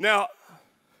 Now,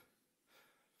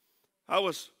 I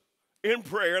was in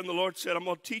prayer, and the Lord said, I'm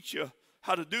going to teach you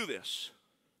how to do this.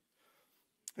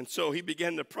 And so he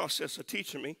began the process of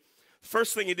teaching me. The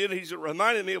first thing he did, he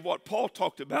reminded me of what Paul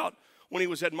talked about when he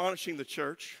was admonishing the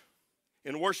church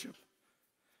in worship.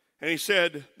 And he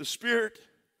said, the spirit,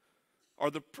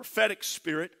 or the prophetic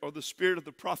spirit, or the spirit of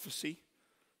the prophecy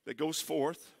that goes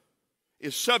forth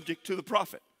is subject to the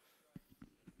prophet.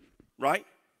 Right?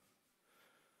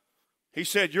 He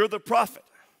said, you're the prophet.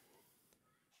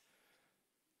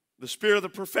 The spirit of the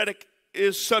prophetic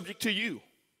is subject to you.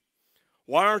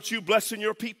 Why aren't you blessing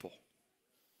your people?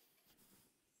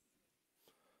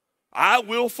 I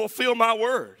will fulfill my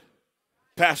word,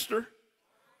 Pastor.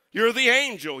 You're the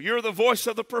angel. You're the voice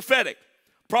of the prophetic.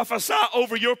 Prophesy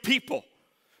over your people.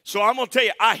 So I'm going to tell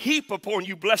you, I heap upon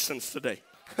you blessings today.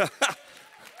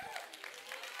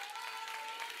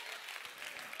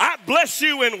 I bless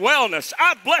you in wellness.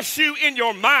 I bless you in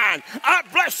your mind. I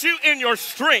bless you in your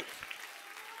strength.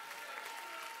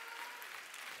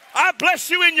 I bless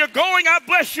you in your going. I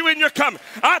bless you in your coming.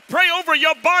 I pray over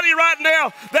your body right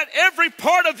now that every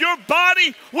part of your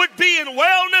body would be in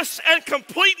wellness and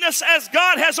completeness as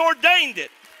God has ordained it.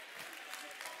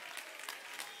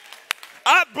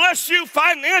 I bless you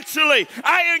financially.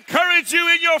 I encourage you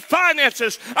in your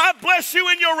finances. I bless you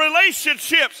in your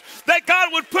relationships, that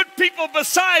God would put people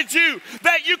beside you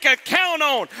that you can count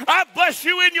on. I bless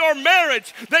you in your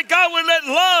marriage, that God would let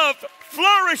love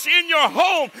flourish in your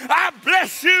home. I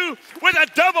bless you with a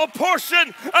double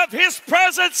portion of his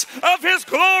presence, of his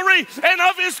glory, and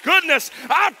of his goodness.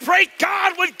 I pray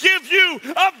God would give you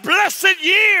a blessed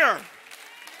year.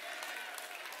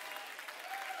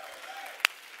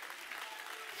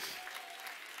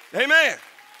 Amen.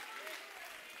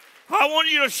 I want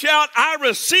you to shout, I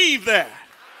receive that.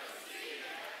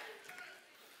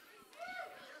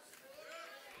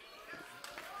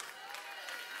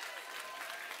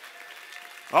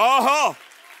 Uh-huh.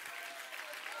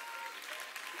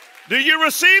 Do you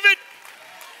receive it?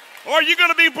 Or are you going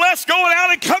to be blessed going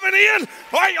out and coming in?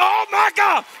 Oh, my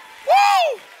God.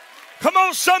 Woo! Come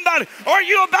on, somebody. Are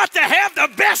you about to have the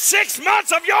best 6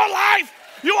 months of your life?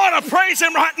 You ought to praise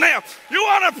him right now. You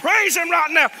ought to praise him right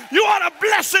now. You ought to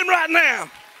bless him right now.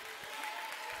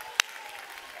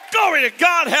 Glory to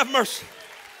God, have mercy.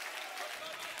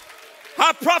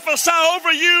 I prophesy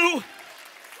over you,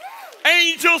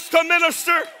 angels to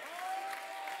minister.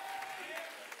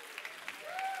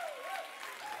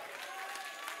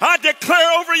 I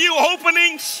declare over you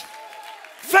openings,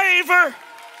 favor,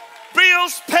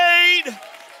 bills paid,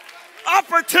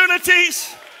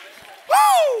 opportunities.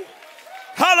 Woo!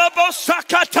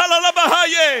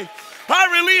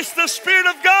 I release the Spirit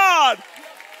of God.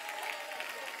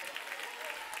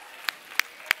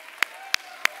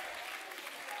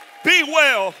 Be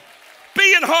well,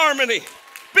 be in harmony,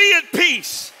 be at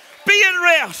peace, be at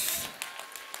rest,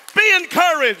 be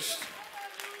encouraged.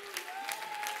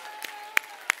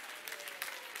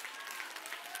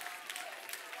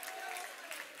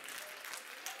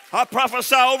 I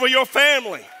prophesy over your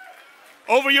family,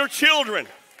 over your children.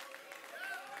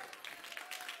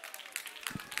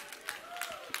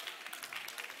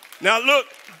 Now look,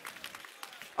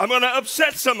 I'm going to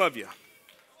upset some of you,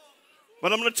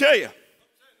 but I'm going to tell you,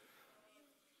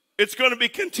 it's going to be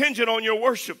contingent on your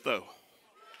worship though.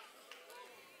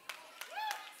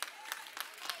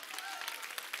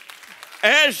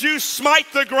 As you smite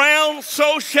the ground,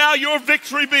 so shall your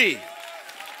victory be.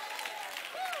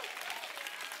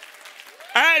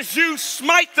 As you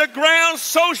smite the ground,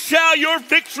 so shall your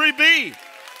victory be.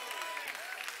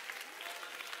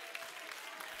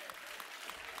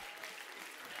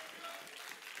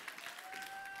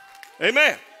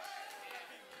 Amen.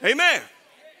 Amen.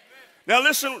 Now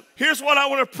listen, here's what I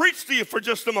want to preach to you for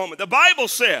just a moment. The Bible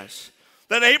says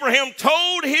that Abraham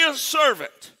told his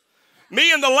servant,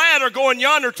 me and the lad are going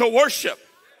yonder to worship.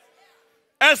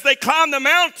 As they climbed the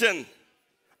mountain,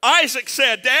 Isaac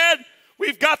said, Dad,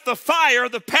 we've got the fire,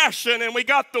 the passion, and we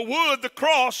got the wood, the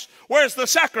cross. Where's the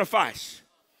sacrifice?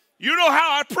 You know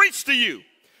how I preached to you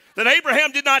that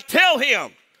Abraham did not tell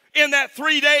him in that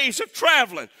 3 days of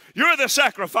traveling, you're the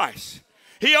sacrifice.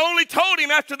 He only told him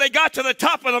after they got to the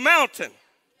top of the mountain.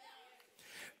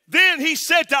 Then he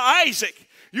said to Isaac,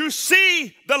 you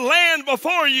see the land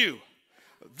before you.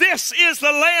 This is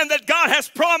the land that God has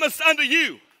promised unto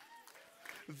you.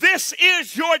 This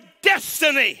is your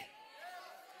destiny.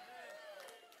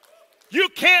 You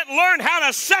can't learn how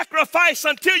to sacrifice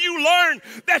until you learn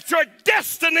that your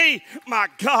destiny, my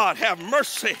God, have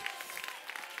mercy,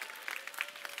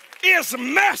 is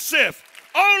massive.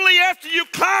 Only after you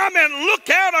climb and look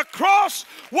out across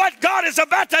what God is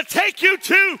about to take you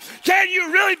to can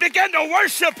you really begin to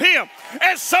worship Him.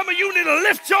 And some of you need to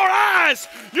lift your eyes.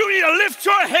 You need to lift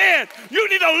your head. You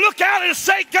need to look out and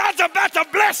say, God's about to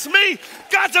bless me.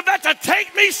 God's about to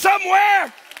take me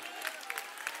somewhere.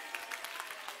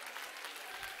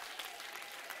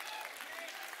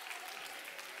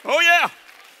 Oh, yeah.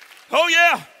 Oh,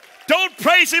 yeah. Don't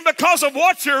praise Him because of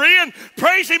what you're in.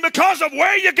 Praise Him because of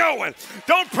where you're going.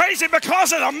 Don't praise Him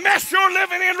because of the mess you're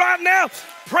living in right now.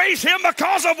 Praise Him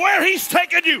because of where He's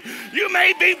taken you. You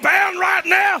may be bound right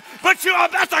now, but you're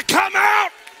about to come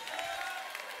out.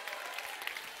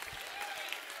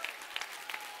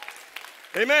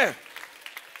 Amen.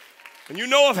 And you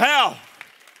know of how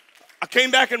I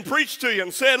came back and preached to you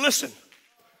and said, listen,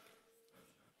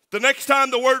 the next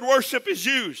time the word worship is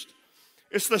used,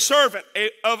 it's the servant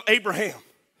of Abraham.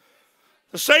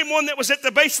 The same one that was at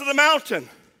the base of the mountain.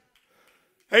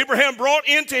 Abraham brought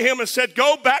into him and said,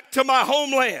 go back to my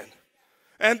homeland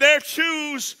and there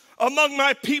choose among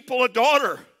my people a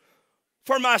daughter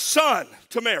for my son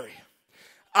to marry.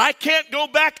 I can't go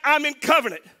back. I'm in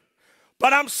covenant,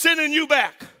 but I'm sending you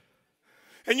back.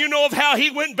 And you know of how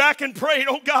he went back and prayed,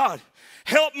 oh God,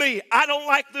 help me. I don't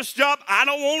like this job. I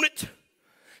don't want it.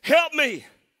 Help me.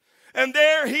 And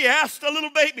there he asked a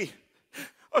little baby,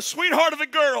 a sweetheart of a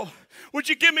girl, would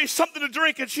you give me something to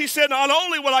drink? And she said, not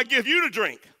only will I give you to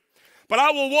drink, but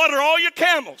I will water all your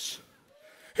camels.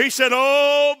 He said,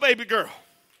 oh, baby girl,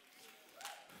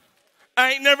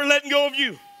 I ain't never letting go of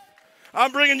you.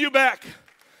 I'm bringing you back.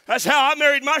 That's how I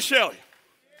married my Shelly.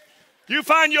 You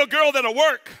find you a girl that'll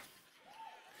work.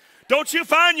 Don't you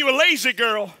find you a lazy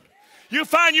girl. You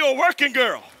find you a working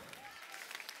girl.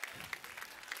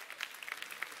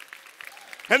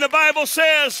 And the Bible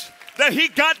says that he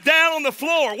got down on the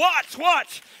floor.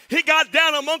 Watch. He got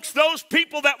down amongst those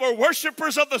people that were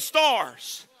worshipers of the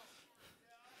stars.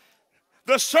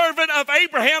 The servant of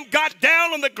Abraham got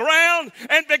down on the ground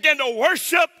and began to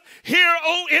worship. Hear,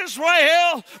 O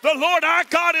Israel, the Lord our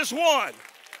God is one.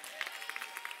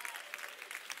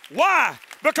 Why?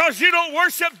 Because you don't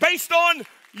worship based on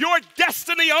your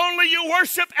destiny only. You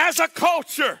worship as a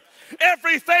culture.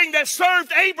 Everything that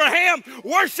served Abraham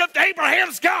worshiped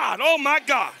Abraham's God. Oh, my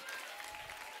God.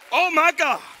 Oh, my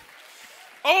God.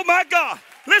 Oh, my God.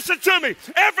 Listen to me.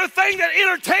 Everything that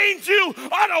entertains you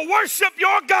ought to worship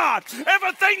your God.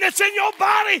 Everything that's in your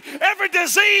body, every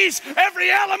disease,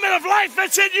 every element of life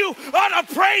that's in you ought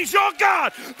to praise your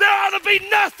God. There ought to be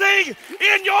nothing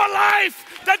in your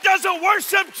life that doesn't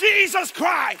worship Jesus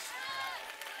Christ.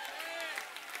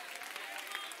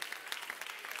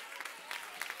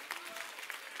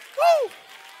 Woo.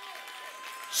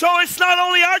 So it's not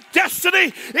only our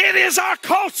destiny, it is our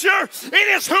culture. It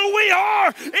is who we are.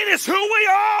 It is who we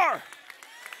are.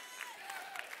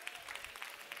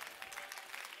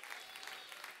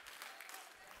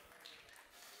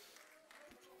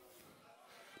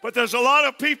 But there's a lot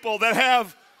of people that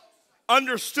have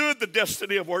understood the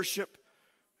destiny of worship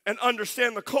and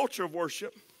understand the culture of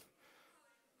worship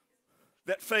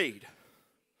that fade.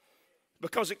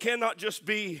 Because it cannot just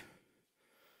be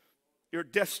your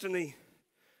destiny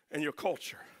and your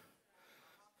culture.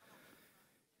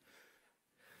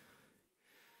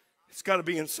 It's got to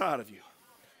be inside of you.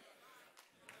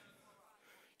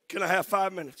 Can I have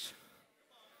 5 minutes?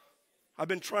 I've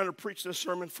been trying to preach this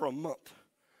sermon for a month.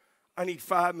 I need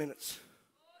 5 minutes.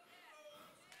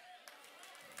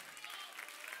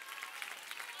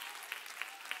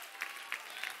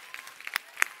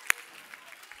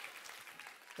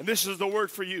 And this is the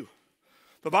word for you.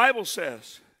 The Bible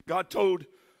says God told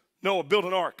Noah, build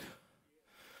an ark.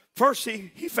 First,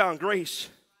 he found grace.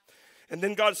 And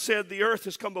then God said, the earth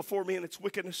has come before me in its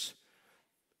wickedness.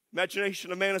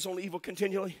 Imagination of man is on evil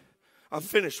continually. I'm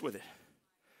finished with it.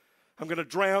 I'm going to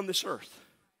drown this earth.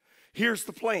 Here's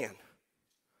the plan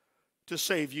to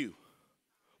save you.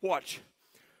 Watch.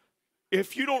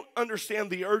 If you don't understand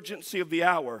the urgency of the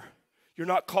hour, you're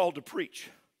not called to preach.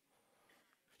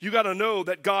 You got to know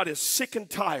that God is sick and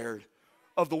tired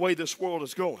of the way this world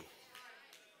is going.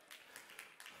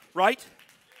 Right?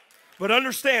 But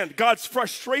understand, God's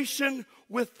frustration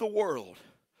with the world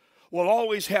will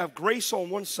always have grace on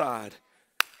one side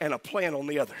and a plan on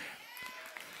the other.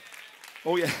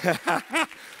 Oh, yeah.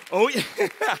 Oh, yeah.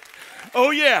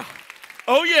 Oh, yeah.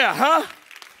 Oh, yeah, huh?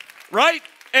 Right?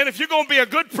 And if you're going to be a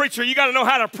good preacher, you got to know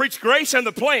how to preach grace and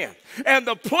the plan. And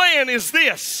the plan is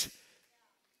this.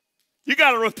 You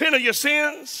got to repent of your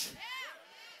sins.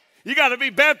 You got to be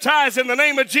baptized in the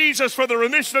name of Jesus for the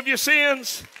remission of your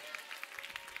sins.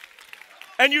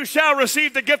 And you shall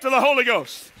receive the gift of the Holy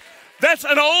Ghost. That's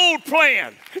an old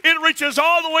plan. It reaches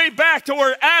all the way back to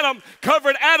where Adam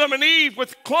covered Adam and Eve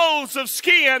with clothes of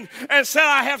skin and said,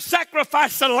 I have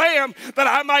sacrificed a lamb that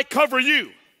I might cover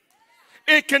you.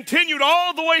 It continued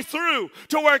all the way through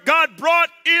to where God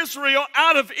brought Israel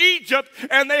out of Egypt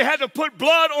and they had to put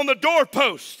blood on the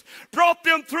doorpost. Brought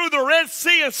them through the Red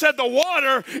Sea and said the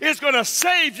water is going to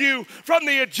save you from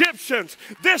the Egyptians.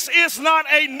 This is not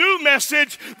a new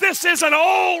message. This is an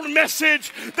old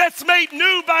message that's made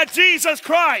new by Jesus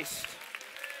Christ.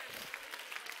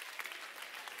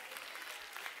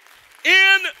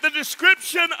 In the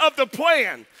description of the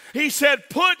plan, he said,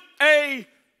 put a,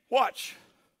 watch,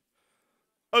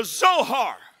 a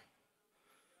Zohar,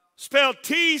 spelled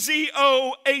T-Z-O-H-A-R.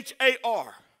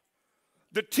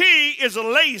 The T is a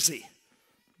lazy,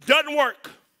 doesn't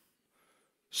work,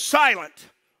 silent,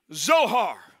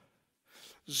 Zohar.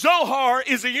 Zohar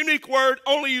is a unique word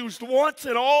only used once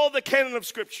in all the canon of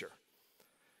Scripture.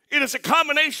 It is a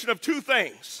combination of two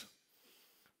things.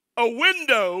 A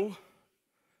window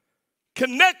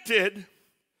connected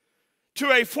to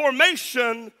a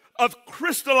formation of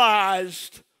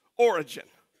crystallized origin.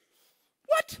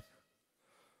 What?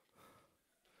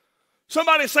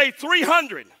 Somebody say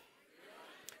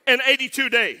 382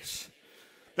 days.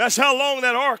 That's how long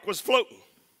that ark was floating.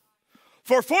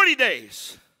 For 40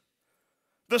 days,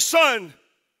 the sun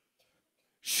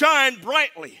shined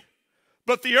brightly,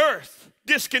 but the earth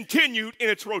discontinued in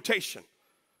its rotation.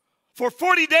 For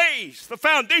 40 days, the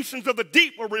foundations of the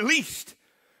deep were released,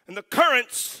 and the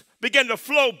currents began to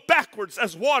flow backwards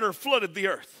as water flooded the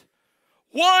earth.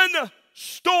 One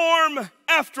storm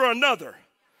after another,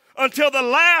 until the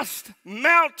last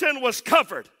mountain was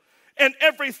covered and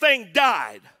everything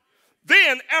died.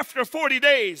 Then, after 40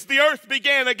 days, the earth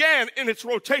began again in its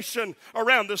rotation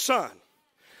around the sun.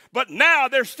 But now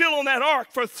they're still on that ark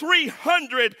for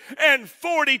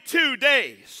 342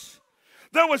 days.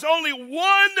 There was only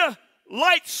one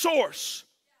light source,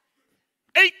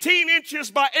 18 inches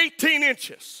by 18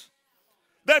 inches,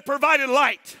 that provided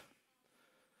light.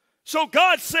 So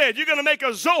God said, you're going to make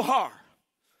a Zohar.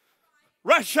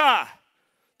 Rashi,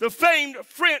 the famed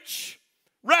French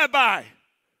rabbi,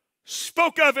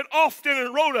 spoke of it often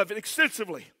and wrote of it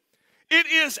extensively. It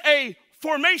is a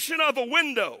formation of a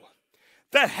window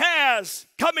that has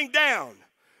coming down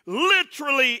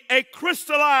literally a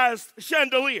crystallized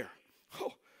chandelier.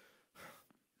 Oh.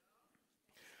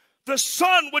 The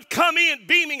sun would come in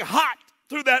beaming hot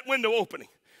through that window opening.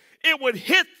 It would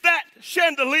hit that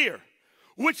chandelier,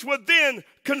 which would then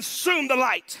consume the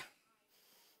light.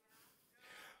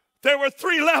 There were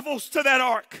 3 levels to that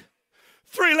ark.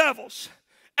 3 levels.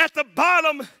 At the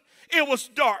bottom, it was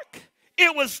dark.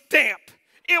 It was damp.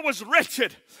 It was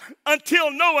wretched.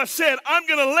 Until Noah said, I'm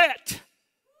going to let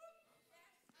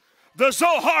the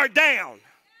Zohar down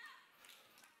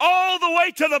all the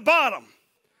way to the bottom.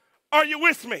 Are you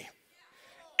with me?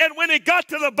 And when it got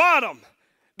to the bottom,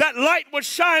 that light would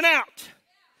shine out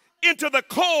into the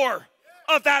core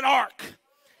of that ark.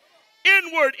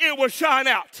 Inward, it would shine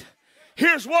out.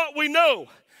 Here's what we know.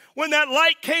 When that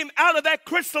light came out of that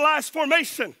crystallized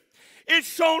formation, it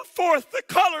shone forth the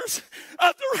colors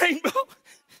of the rainbow.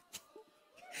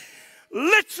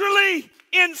 Literally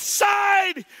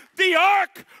inside the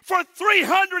ark for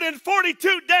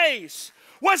 342 days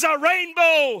was a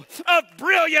rainbow of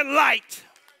brilliant light.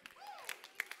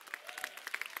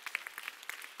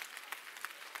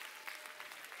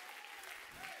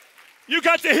 You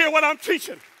got to hear what I'm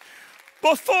teaching.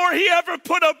 Before he ever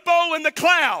put a bow in the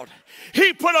cloud,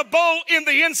 he put a bow in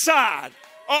the inside.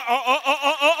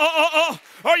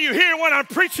 Are you hearing what I'm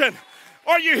preaching?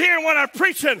 Are you hearing what I'm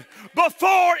preaching?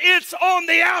 Before it's on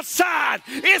the outside,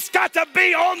 it's got to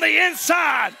be on the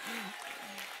inside.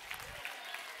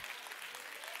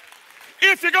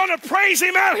 If you're going to praise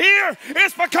him out here,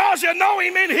 it's because you know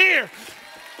him in here.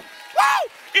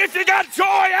 Woo! If you got joy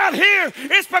out here,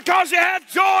 it's because you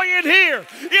have joy in here.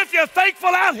 If you're thankful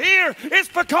out here, it's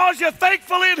because you're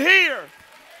thankful in here.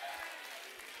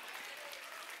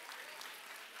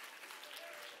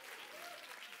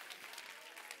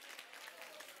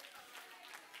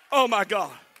 Oh, my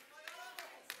God.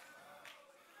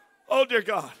 Oh, dear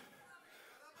God.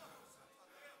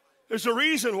 There's a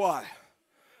reason why.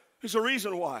 There's a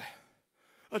reason why.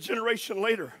 A generation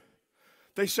later,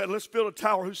 they said, let's build a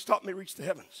tower whose top may reach the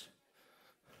heavens.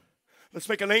 Let's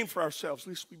make a name for ourselves,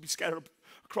 lest we be scattered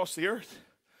across the earth.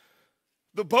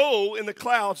 The bow in the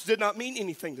clouds did not mean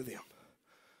anything to them.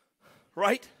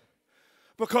 Right?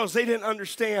 Because they didn't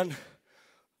understand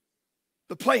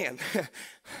the plan.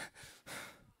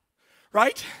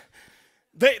 Right?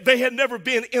 They had never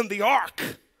been in the ark.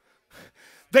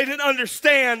 They didn't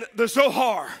understand the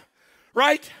Zohar.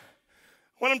 Right?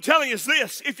 What I'm telling you is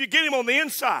this. If you get him on the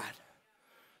inside,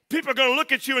 people are going to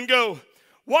look at you and go,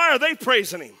 why are they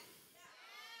praising him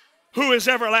who is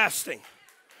everlasting?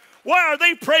 Why are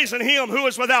they praising him who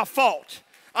is without fault?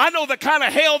 I know the kind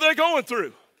of hell they're going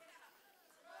through.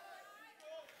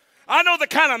 I know the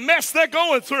kind of mess they're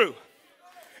going through.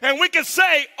 And we can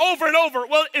say over and over,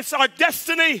 well, it's our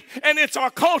destiny and it's our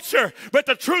culture. But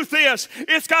the truth is,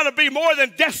 it's got to be more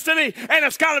than destiny and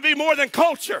it's got to be more than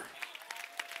culture.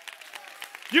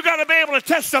 You got to be able to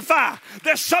testify.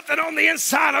 There's something on the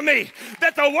inside of me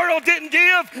that the world didn't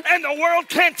give and the world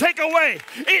can't take away.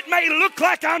 It may look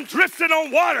like I'm drifting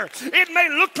on water. It may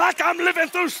look like I'm living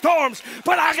through storms,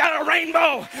 but I got a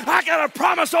rainbow. I got a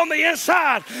promise on the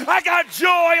inside. I got joy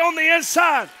on the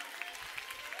inside.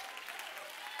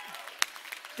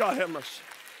 God have mercy.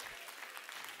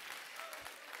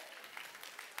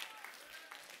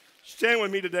 Stand with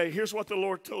me today. Here's what the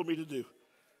Lord told me to do.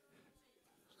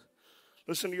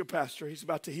 Listen to your pastor. He's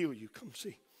about to heal you. Come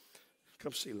see.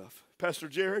 Come see, love. Pastor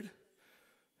Jared,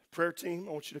 prayer team,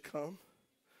 I want you to come.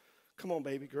 Come on,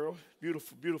 baby girl.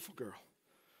 Beautiful, beautiful girl.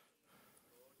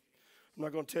 I'm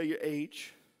not going to tell your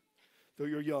age, though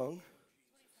you're young.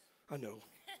 I know.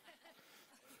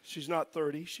 She's not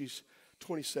 30. She's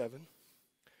 27.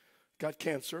 Got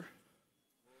cancer.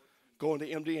 Going to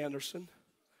MD Anderson.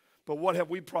 But what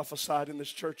have we prophesied in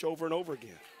this church over and over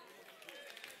again?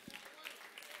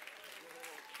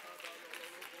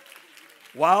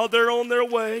 While they're on their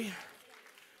way,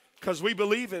 because we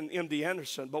believe in MD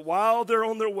Anderson, but while they're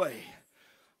on their way,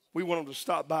 we want them to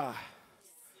stop by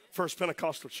First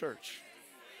Pentecostal Church.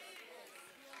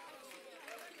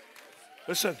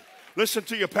 Listen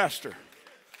to your pastor.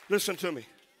 Listen to me.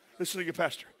 Listen to your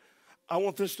pastor. I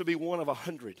want this to be one of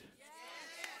 100.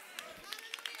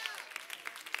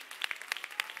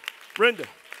 Brenda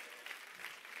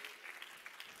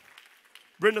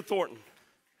Thornton.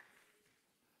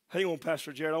 Hang on,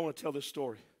 Pastor Jared. I want to tell this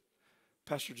story.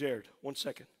 Pastor Jared, 1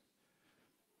 second.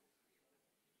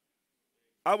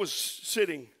 I was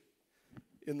sitting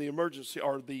in the emergency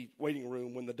or the waiting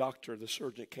room when the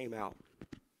surgeon came out,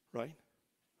 right?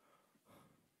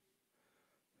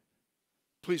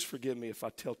 Please forgive me if I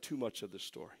tell too much of this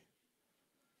story.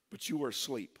 But you were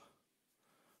asleep.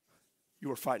 You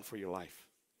were fighting for your life.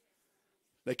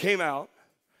 They came out.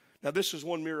 Now, this is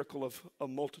one miracle of a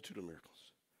multitude of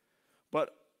miracles.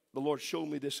 But the Lord showed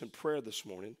me this in prayer this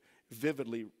morning,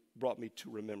 vividly brought me to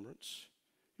remembrance.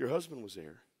 Your husband was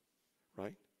there,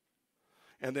 right?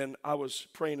 And then I was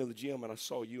praying in the gym and I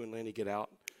saw you and Lanny get out.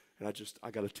 And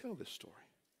I got to tell this story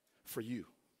for you,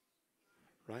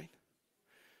 right?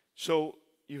 So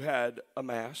you had a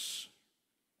mass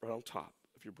right on top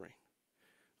of your brain.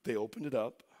 They opened it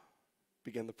up,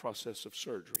 began the process of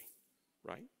surgery,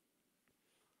 right?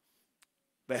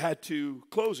 They had to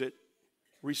close it,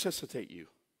 resuscitate you.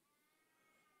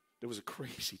 It was a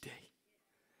crazy day.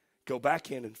 Go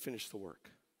back in and finish the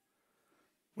work.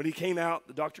 When he came out,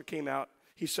 the doctor came out,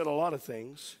 he said a lot of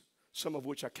things, some of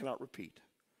which I cannot repeat.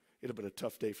 It had been a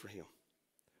tough day for him.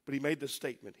 But he made this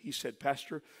statement. He said,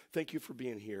 Pastor, thank you for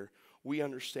being here. We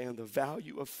understand the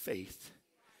value of faith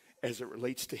as it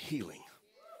relates to healing.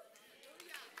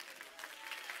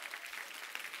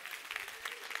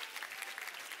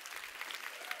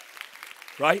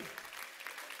 Right?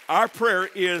 Our prayer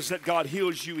is that God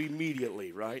heals you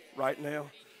immediately, right? Right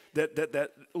now.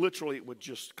 That literally it would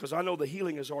just, because I know the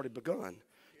healing has already begun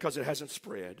because it hasn't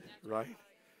spread, right?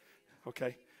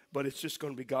 Okay? But it's just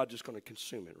going to be God just going to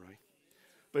consume it, right?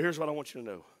 But here's what I want you to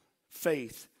know.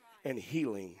 Faith and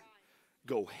healing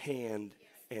go hand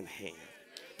in hand.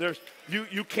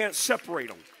 You can't separate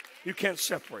them. You can't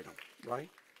separate them, right?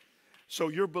 So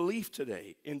your belief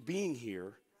today in being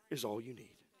here is all you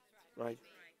need, right?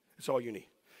 It's all you need.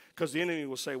 Because the enemy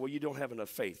will say, well, you don't have enough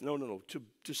faith. No, no, no.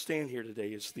 To stand here today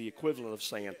is the equivalent of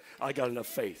saying, I got enough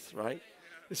faith, right?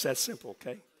 It's that simple,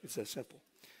 okay? It's that simple.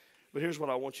 But here's what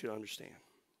I want you to understand,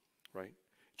 right?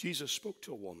 Jesus spoke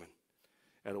to a woman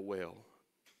at a well.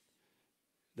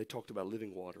 They talked about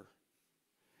living water.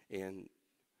 And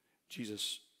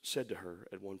Jesus said to her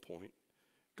at one point,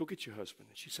 go get your husband.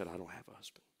 And she said, I don't have a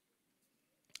husband.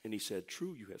 And he said,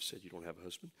 true, you have said you don't have a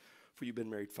husband, for you've been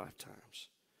married 5 times.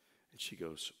 And she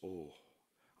goes, oh,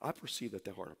 I perceive that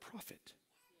thou art a prophet,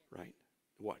 right?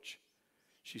 Watch.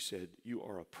 She said, you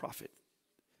are a prophet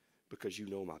because you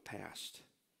know my past.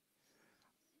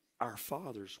 Our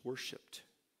fathers worshiped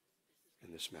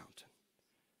in this mountain,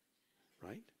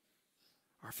 right?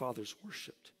 Our fathers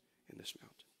worshiped in this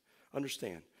mountain.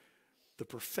 Understand, the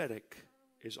prophetic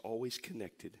is always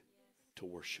connected to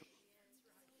worship.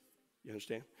 You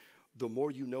understand? The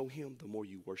more you know him, the more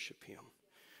you worship him.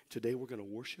 Today we're going to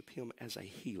worship him as a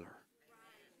healer.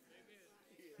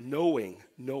 Knowing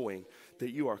that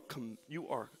you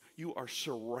are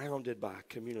surrounded by a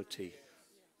community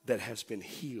that has been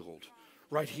healed.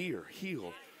 Right here,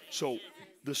 healed. So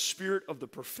the spirit of the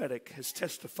prophetic has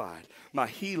testified. My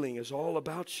healing is all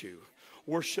about you.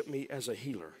 Worship me as a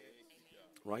healer.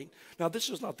 Right? Now this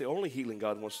is not the only healing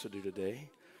God wants to do today.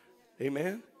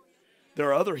 Amen? There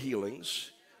are other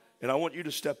healings. And I want you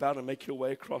to step out and make your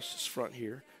way across this front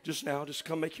here. Just now, just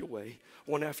come make your way,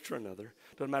 one after another.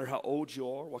 Doesn't matter how old you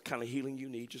are, what kind of healing you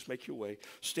need, just make your way.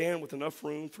 Stand with enough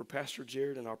room for Pastor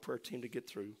Jared and our prayer team to get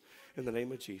through. In the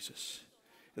name of Jesus.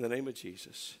 In the name of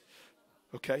Jesus.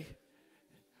 Okay?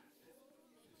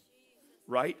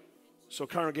 Right? So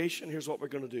congregation, here's what we're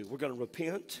going to do. We're going to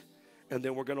repent, and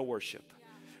then we're going to worship.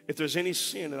 If there's any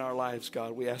sin in our lives,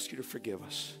 God, we ask you to forgive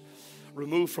us.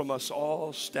 Remove from us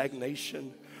all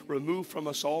stagnation. Remove from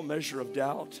us all measure of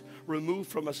doubt. Remove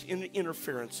from us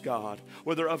interference, God,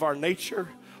 whether of our nature,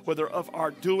 whether of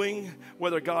our doing,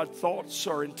 whether, God, thoughts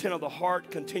or intent of the heart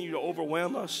continue to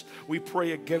overwhelm us. We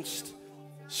pray against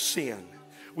sin.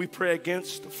 We pray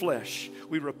against the flesh.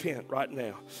 We repent right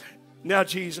now. Now,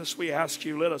 Jesus, we ask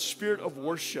you, let a spirit of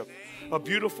worship, a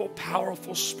beautiful,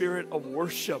 powerful spirit of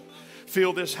worship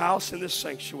fill this house and this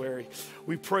sanctuary.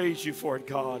 We praise you for it,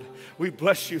 God. We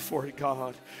bless you for it,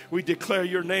 God. We declare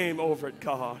your name over it,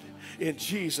 God, in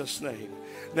Jesus' name.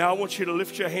 Now I want you to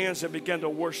lift your hands and begin to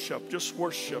worship. Just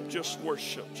worship, just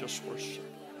worship, just worship.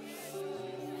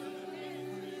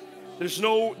 There's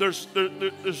no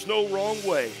wrong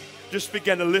way. Just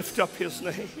begin to lift up his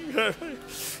name.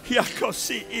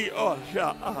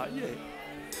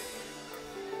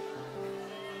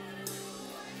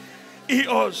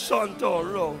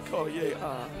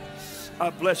 I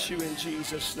bless you in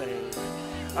Jesus' name.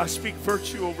 I speak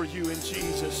virtue over you in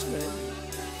Jesus' name.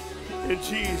 In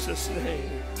Jesus'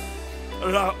 name.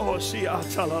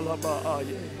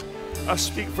 I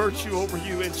speak virtue over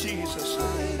you in Jesus'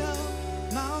 name.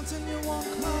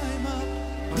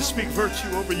 I speak virtue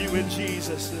over you in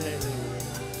Jesus' name.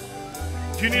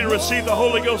 If you need to receive the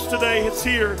Holy Ghost today, it's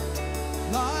here.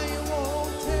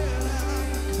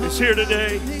 It's here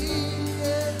today.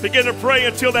 Begin to pray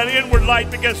until that inward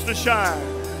light begins to shine.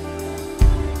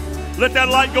 Let that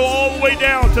light go all the way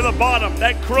down to the bottom,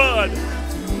 that crud,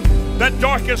 that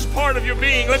darkest part of your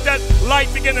being. Let that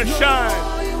light begin to shine.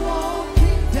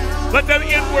 Let that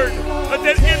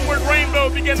inward rainbow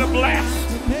begin to blast.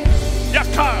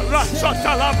 Yaka, rasa,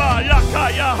 talaba,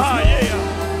 yaka, yaha,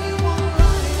 yeah.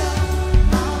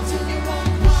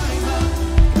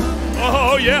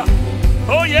 Oh yeah.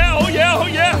 Oh yeah, oh yeah, oh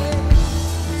yeah.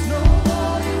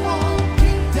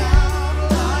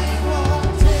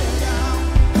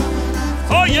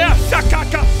 Oh yeah,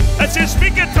 shakaka. That's it.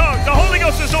 Speak in tongues. The Holy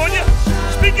Ghost is on you.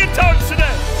 Speak in tongues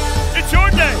today. It's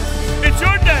your day. It's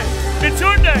your day. It's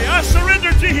your day. I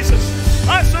surrender, Jesus.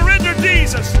 I surrender,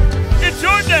 Jesus. It's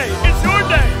your day. It's your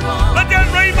day. Let that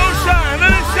rainbow shine.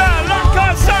 Let it shine.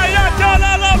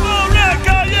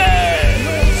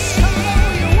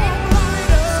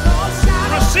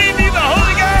 Receive me the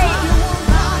Holy Ghost.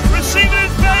 Receive it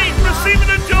in faith. Receive it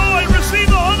in joy.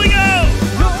 Receive the Holy Ghost.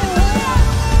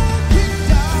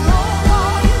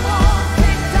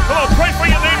 Come on, pray for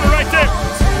your neighbor right there.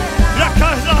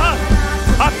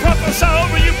 I prophesy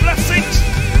over you blessings.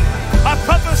 I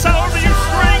prophesy over you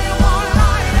strength.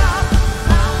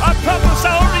 I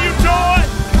prophesy over you joy.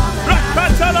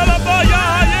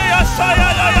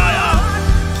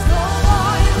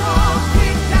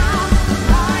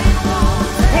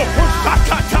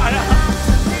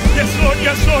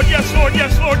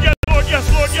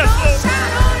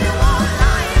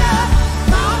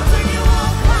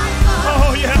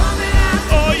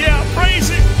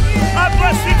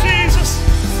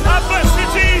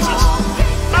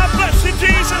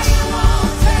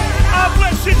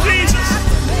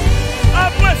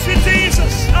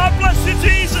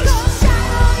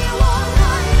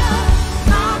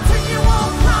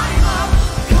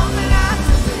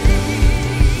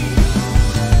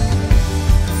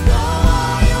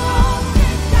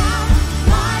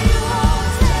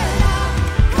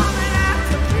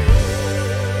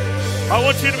 I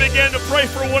want you to begin to pray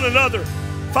for one another.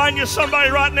 Find you somebody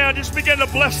right now, just begin to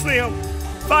bless them.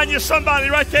 Find you somebody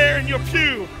right there in your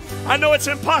pew. I know it's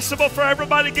impossible for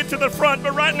everybody to get to the front,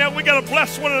 but right now we got to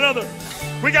bless one another.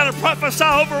 We got to prophesy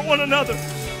over one another.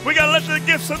 We got to let the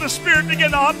gifts of the Spirit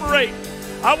begin to operate.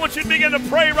 I want you to begin to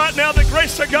pray right now the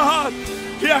grace of God.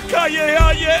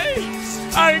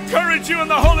 I encourage you in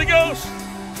the Holy Ghost.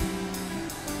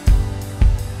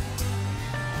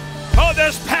 Oh,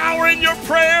 there's power in your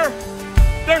prayer.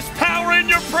 There's power in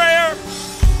your prayer.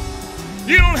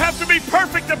 You don't have to be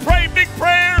perfect to pray big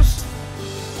prayers.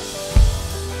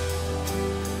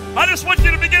 I just want you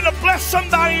to begin to bless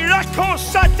somebody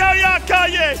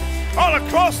all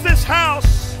across this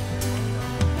house.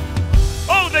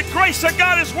 Oh, the grace of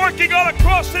God is working all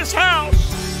across this house.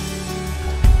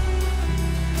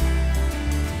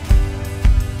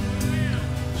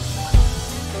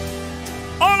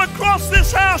 All across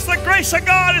this house, the grace of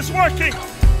God is working.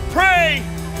 Pray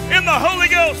in the Holy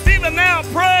Ghost. Even now,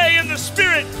 pray in the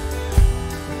Spirit.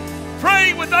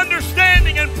 Pray with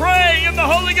understanding and pray in the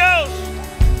Holy Ghost.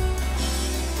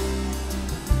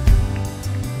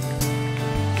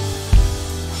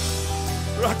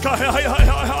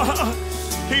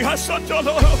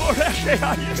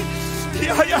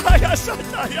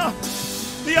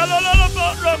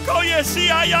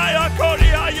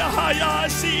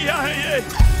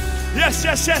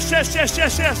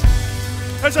 Yes.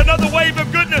 There's another wave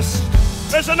of goodness.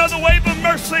 There's another wave of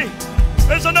mercy.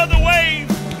 There's another wave.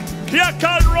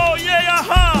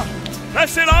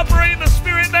 That's it. Operate in the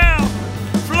Spirit now.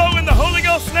 Flow in the Holy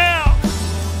Ghost now.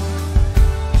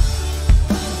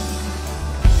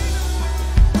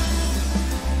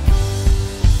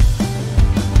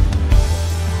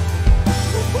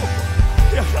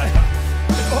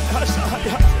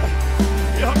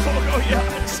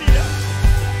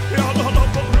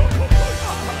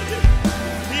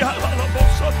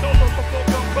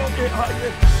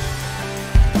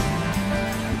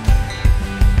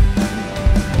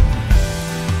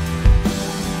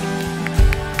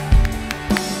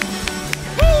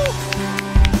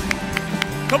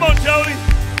 Come on, Jody.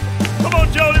 Come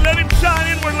on, Jody. Let him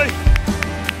shine inwardly.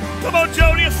 Come on,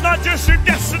 Jody. It's not just your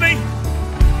destiny.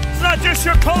 It's not just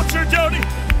your culture, Jody.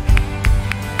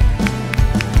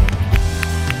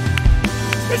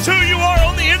 It's who you are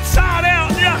on the inside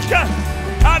out.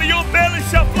 Out of your belly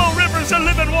shall flow rivers of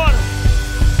living water.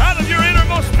 Out of your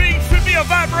innermost being should be a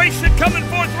vibration coming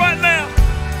forth right now.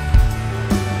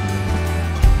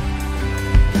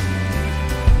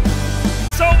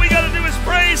 So all we got to do is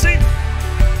praise Him.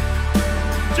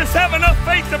 Just have enough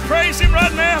faith to praise Him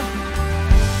right now.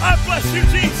 I bless you,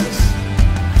 Jesus.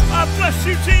 I bless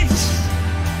you, Jesus.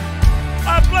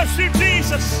 I bless you,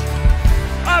 Jesus.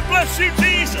 I bless you,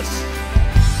 Jesus.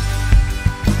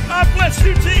 I bless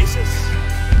you, Jesus.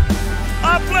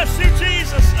 I bless you,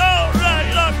 Jesus. All right,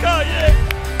 okay.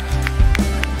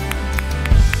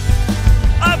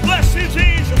 I bless you,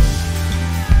 Jesus.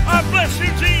 I bless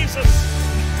you, Jesus.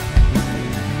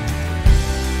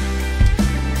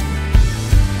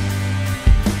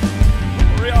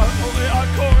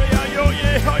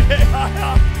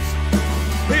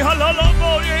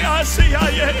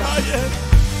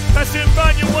 That's it.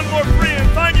 Find you one more friend.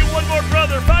 Find you one more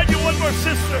brother. Find you one more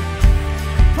sister.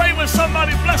 Pray with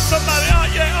somebody. Bless somebody.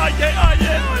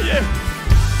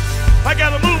 I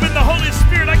got to move in the Holy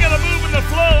Spirit. I got to move in the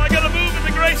flow. I got to move in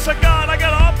the grace of God. I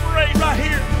got to operate right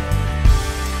here.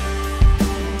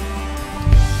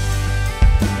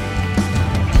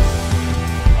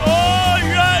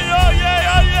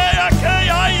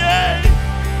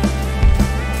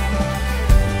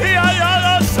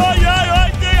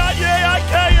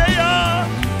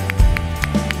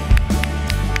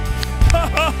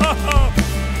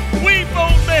 Weep,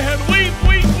 old man, weep,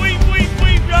 weep, weep, weep,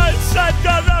 weep.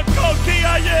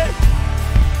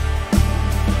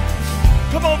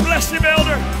 Come on, bless Him,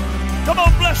 elder. Come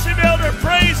on, bless Him, elder.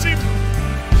 Praise Him.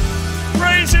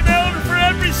 Praise Him, elder, for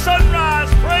every sunrise.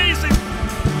 Praise Him.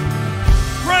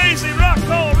 Praise Him.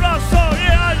 Rocko, Ralston.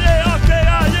 Yeah, okay,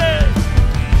 yeah.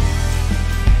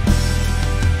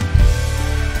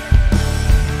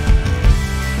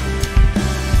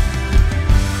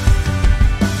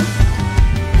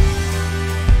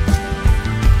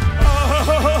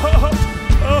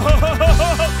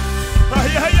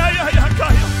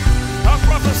 I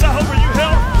prophesy over you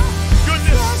health,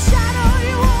 goodness,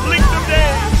 length of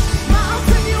days.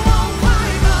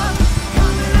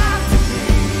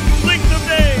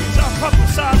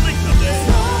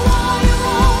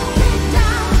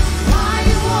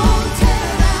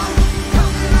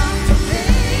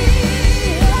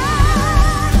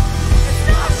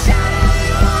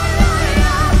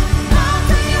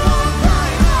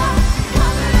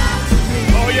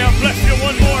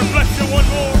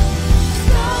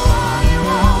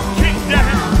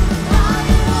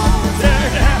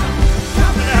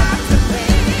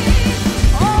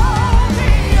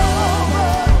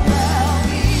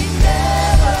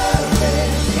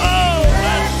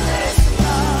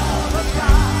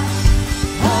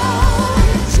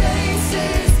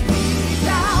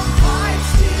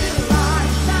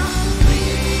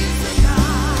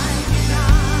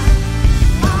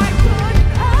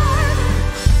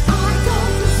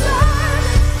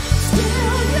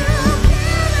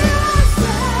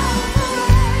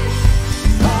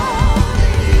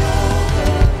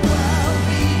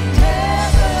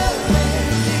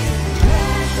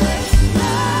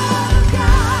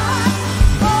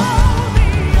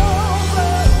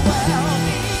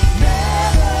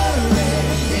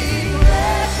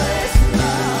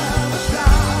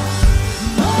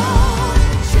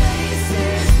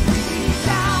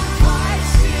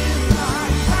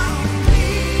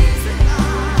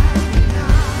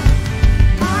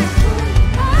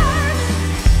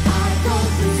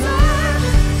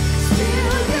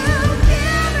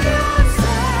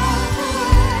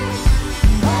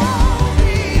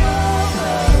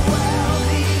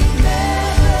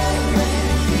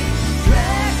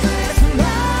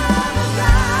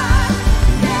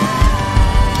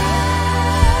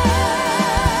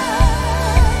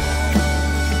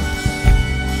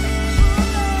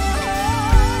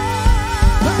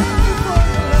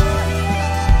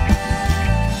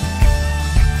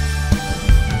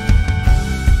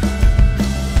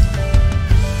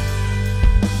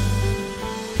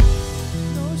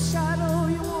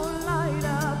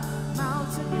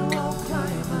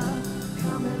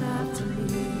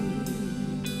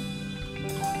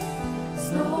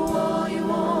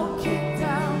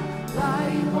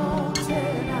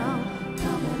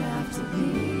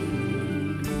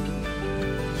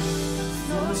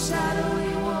 shadow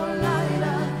you won't light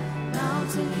up,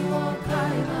 mountain you won't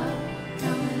climb up,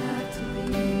 coming after me.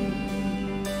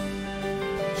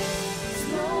 There's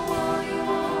no wall you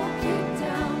won't kick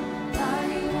down, lie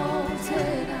you won't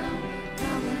tear down,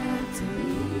 coming after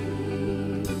me.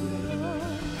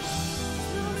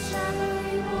 There's no shadow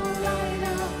you won't light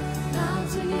up,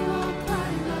 mountain you won't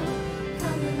climb up,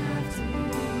 coming after me.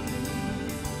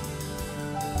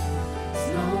 There's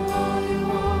no wall you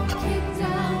won't kick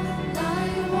down, lie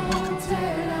you won't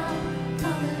tear down,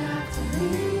 coming after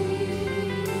me.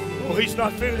 Oh, he's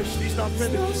not finished. He's not No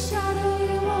finished. shadow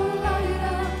you won't light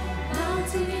up,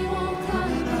 mountain you won't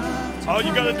climb up. All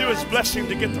you got to do is bless him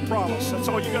to get the promise. That's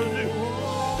all you got to do.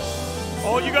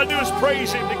 All you got to do is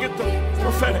praise him to get the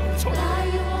prophetic. That's all. Lie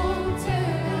you won't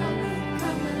tear down,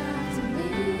 coming after me.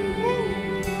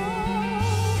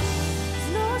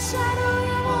 No shadow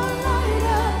you won't light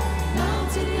up,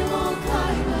 mountain you won't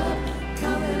climb up,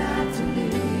 coming after me.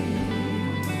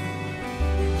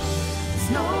 There's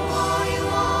no wall you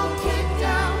won't kick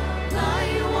down, lie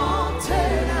you won't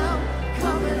tear down,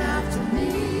 coming after me.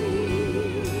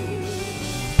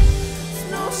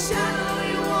 There's no shadow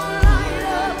you won't light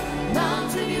up,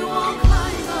 mountain you won't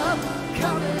climb up,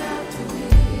 coming after me.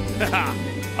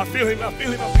 I feel him. I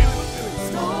feel him. I feel him. I feel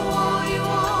him. No wall you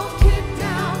won't kick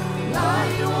down, lie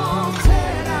you won't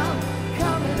tear down,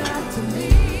 coming after me.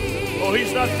 Oh,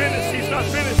 he's not finished. He's not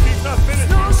finished. He's not finished.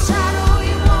 No shadow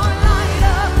you won't light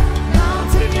up,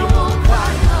 mountain you won't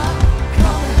climb up,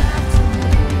 coming after me.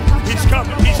 He's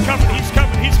coming. He's coming. He's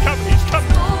coming. He's coming. He's coming.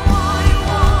 No wall you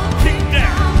won't kick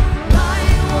down, lie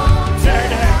you won't tear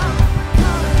down,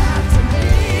 coming after me.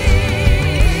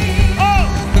 Oh,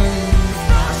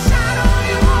 No shadow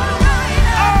you won't light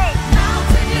up, oh,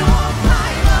 mountain you won't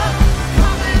climb up,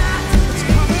 coming after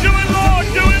me. do it, Lord.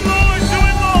 Do it, Lord. Do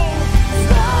it, Lord.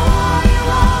 No wall you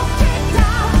won't kick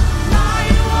down, lie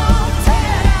you won't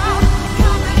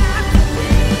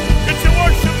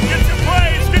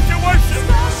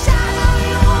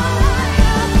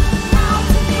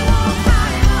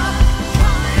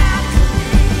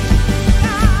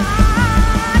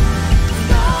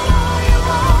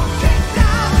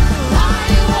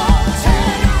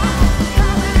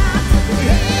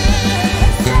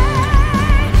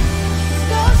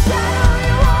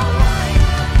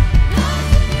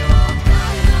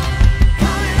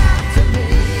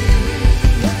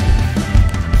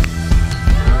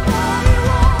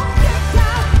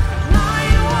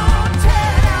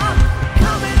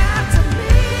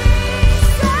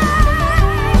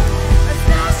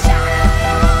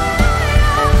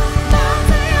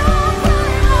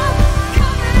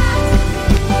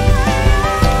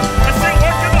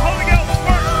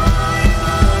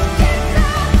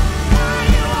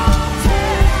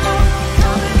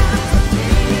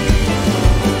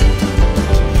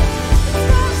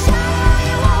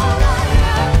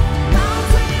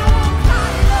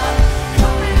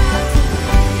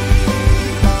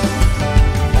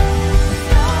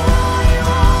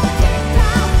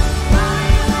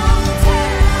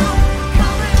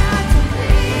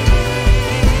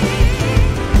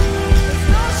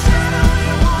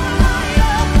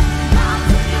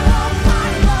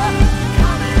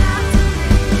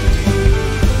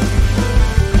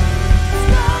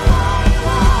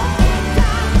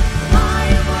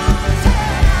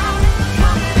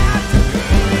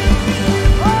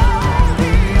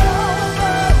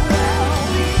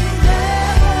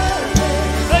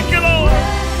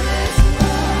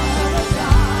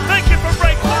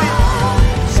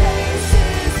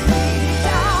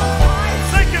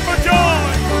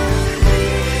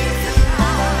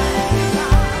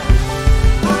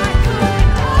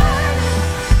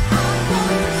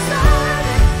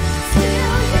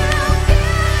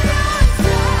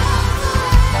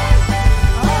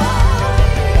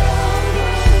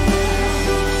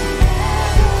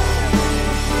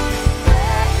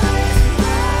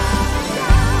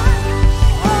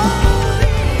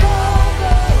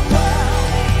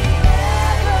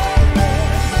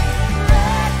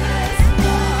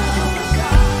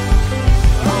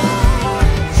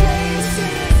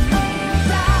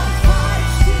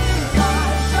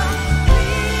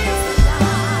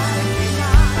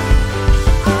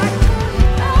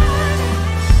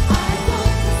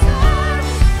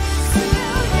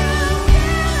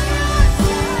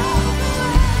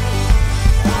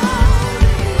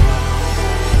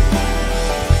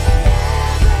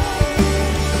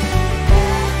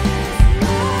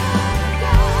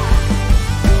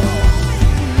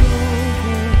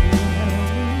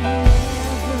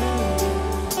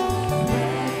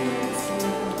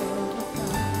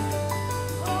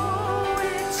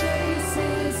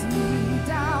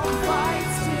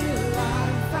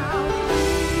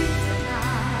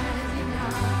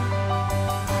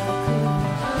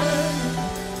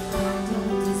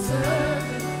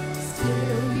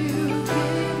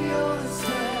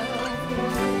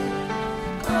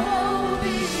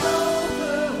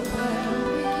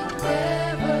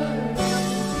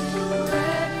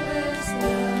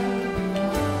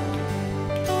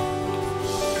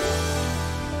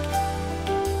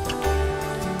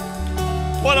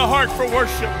What a heart for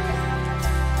worship.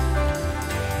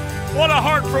 What a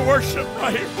heart for worship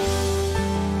right here.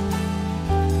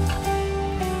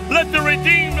 Let the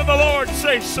redeemed of the Lord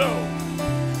say so.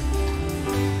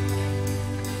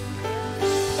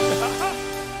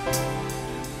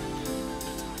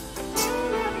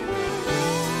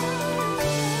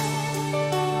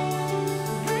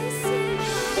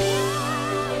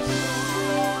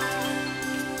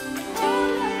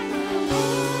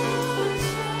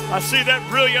 I see that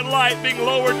brilliant light being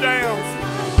lowered down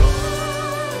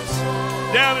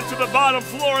into the bottom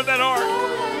floor of that ark.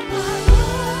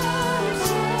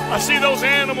 I see those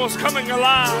animals coming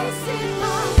alive,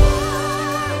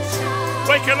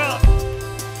 waking up,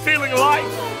 feeling life.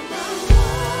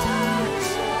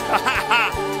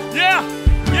 Yeah,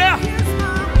 yeah.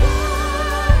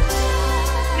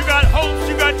 You got hopes,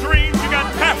 you got dreams, you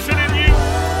got passion in you.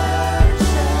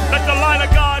 Let the light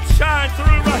of God shine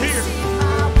through right here.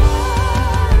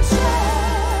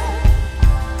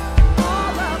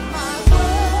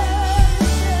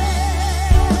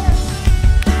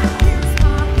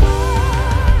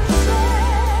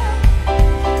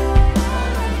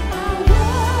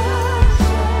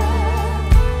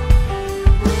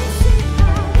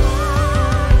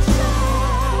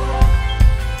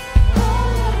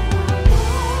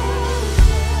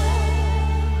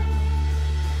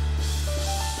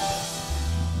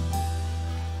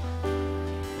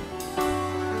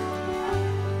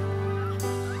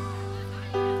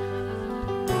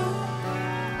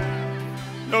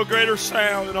 No greater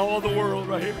sound in all the world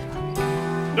right here.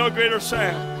 No greater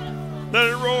sound. Let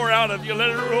it roar out of you. Let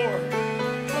it roar.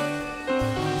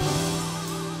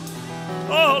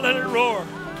 Oh, let it roar.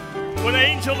 When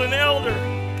angel and elder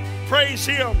praise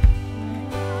him.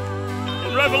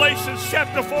 In Revelation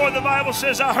chapter 4, the Bible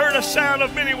says, I heard a sound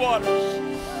of many waters.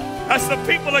 That's the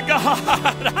people of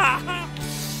God.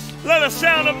 Let a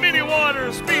sound of many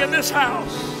waters be in this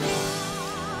house.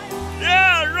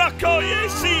 Yeah, Rocco,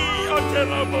 yesi,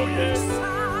 Otelamo, yes.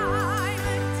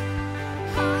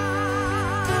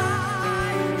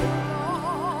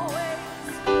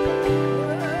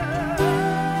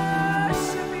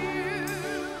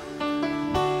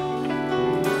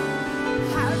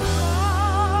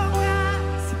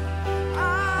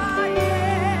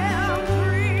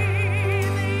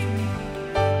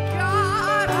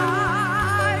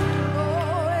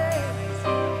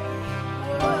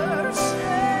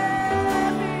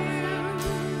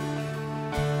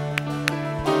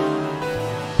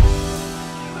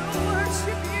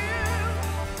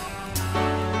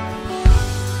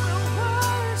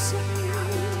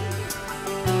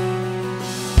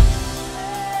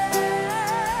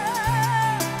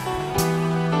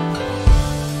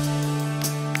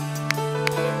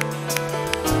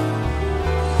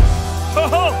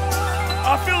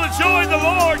 Joy of the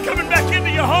Lord coming back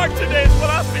into your heart today is what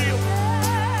I feel.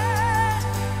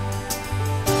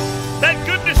 That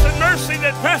goodness and mercy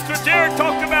that Pastor Jared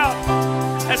talked about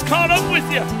has caught up with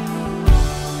you.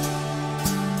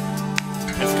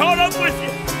 It's caught up with you.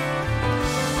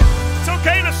 It's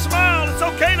okay to smile. It's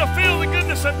okay to feel the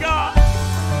goodness of God.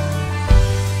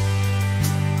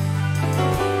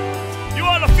 You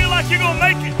ought to feel like you're going to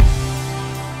make it.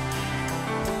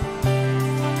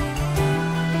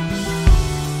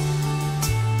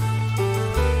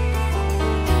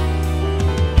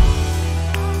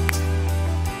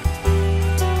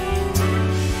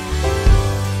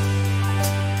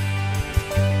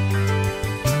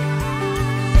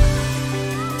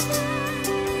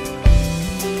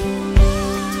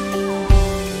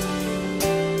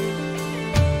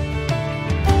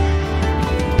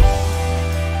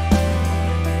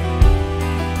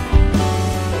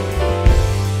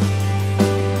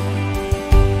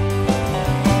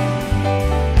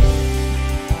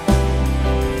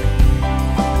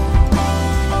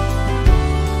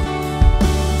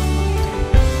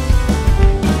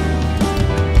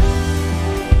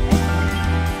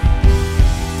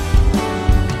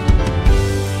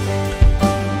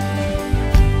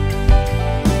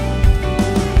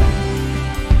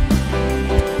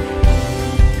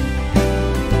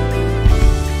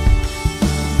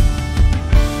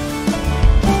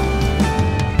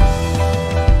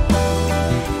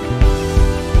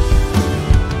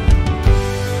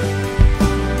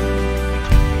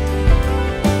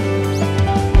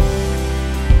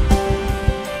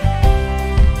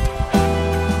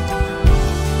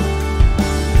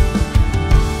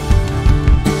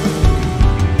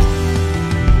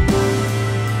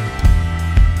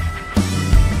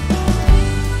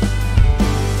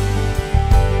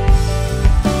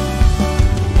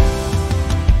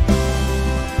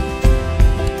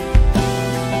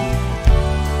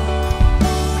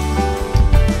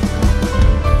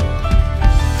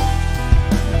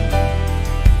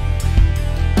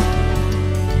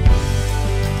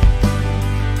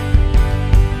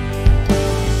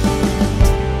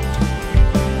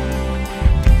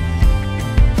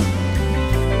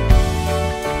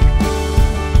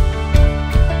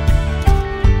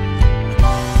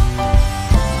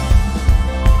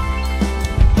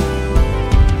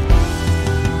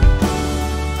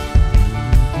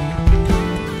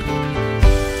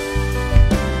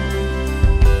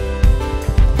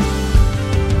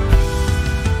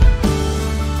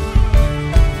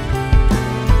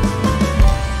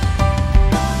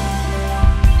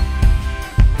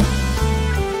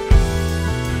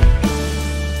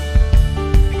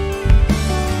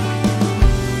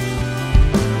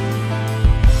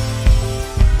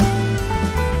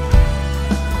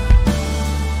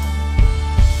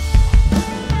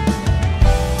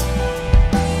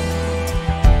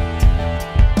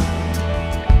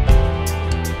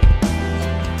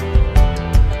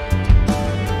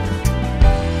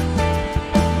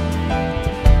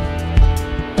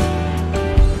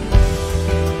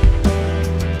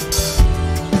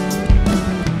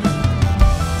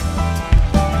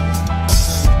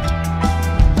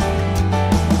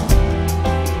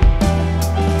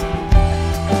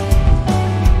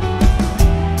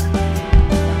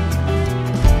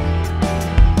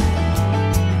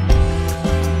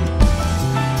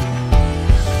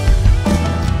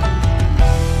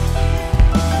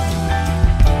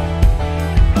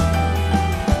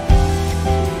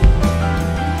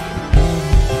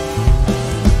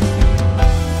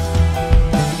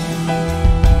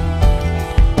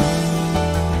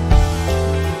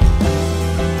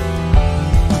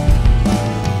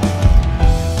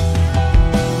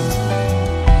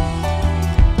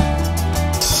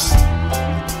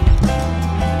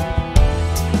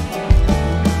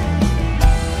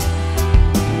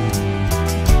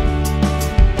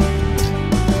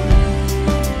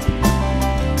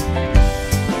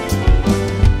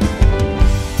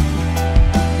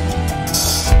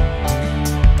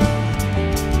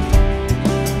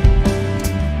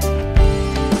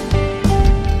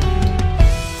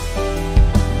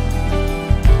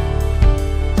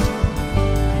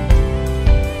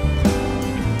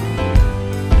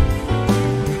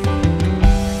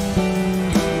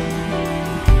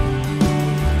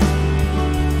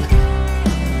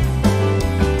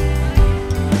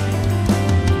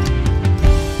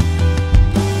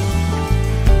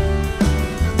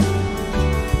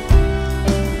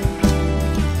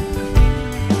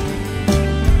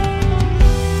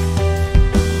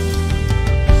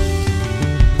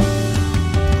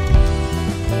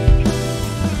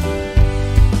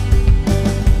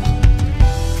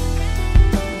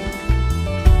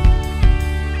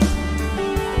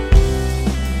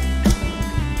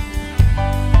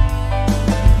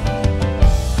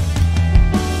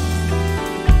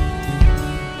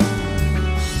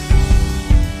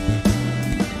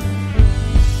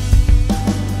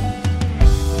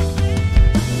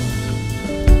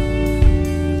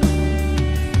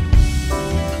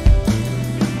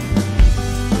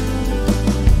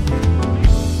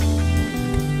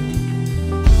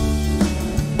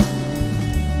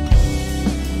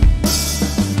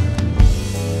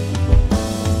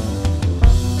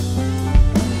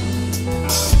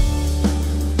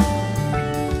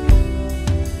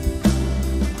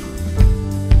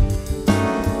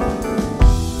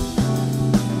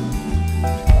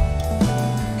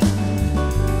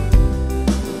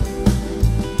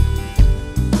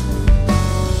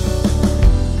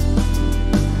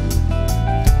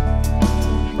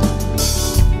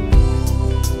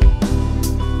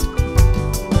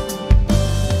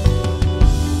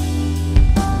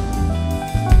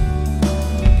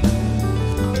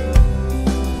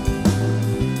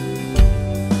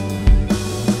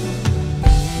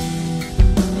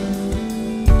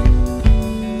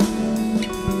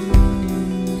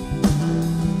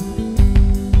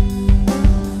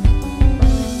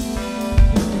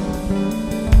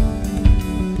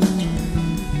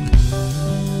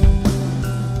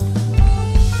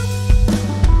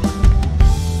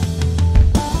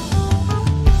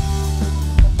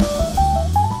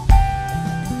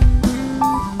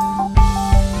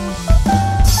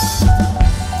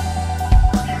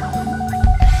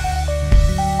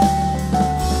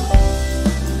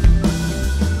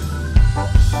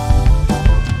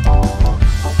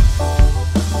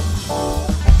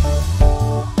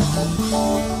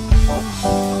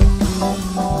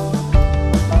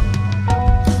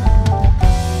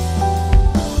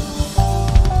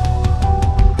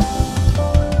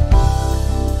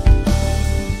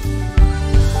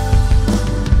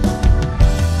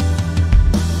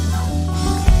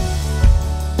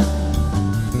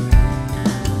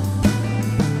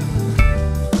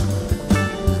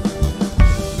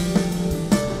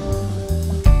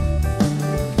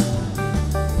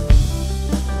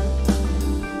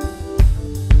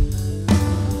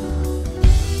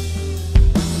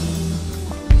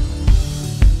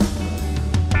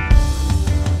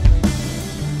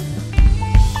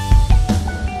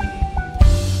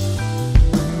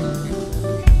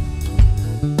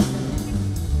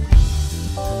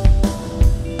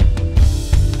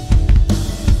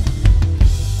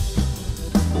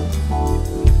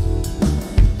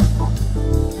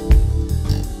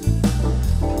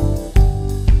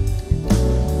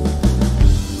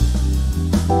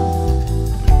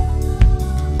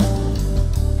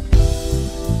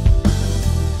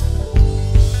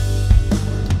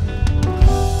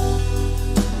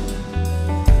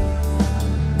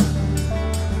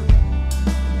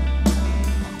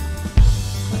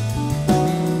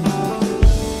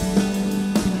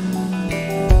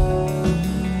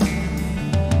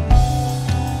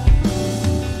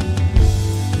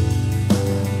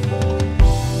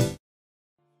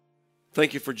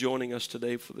 Thank you for joining us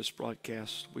today for this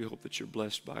broadcast. We hope that you're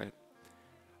blessed by it.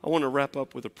 I want to wrap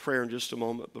up with a prayer in just a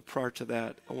moment, but prior to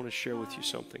that, I want to share with you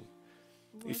something.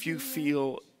 If you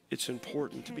feel it's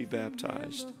important to be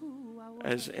baptized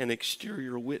as an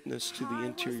exterior witness to the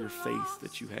interior faith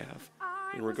that you have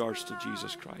in regards to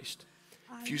Jesus Christ,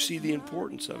 if you see the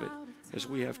importance of it as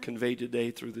we have conveyed today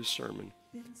through this sermon,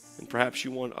 and perhaps you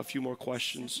want a few more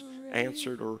questions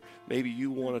answered, or maybe you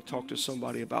want to talk to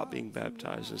somebody about being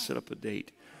baptized and set up a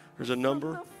date, there's a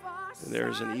number and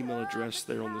there's an email address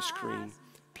there on the screen.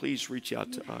 Please reach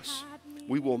out to us.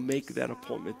 We will make that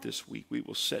appointment this week. We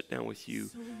will sit down with you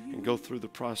and go through the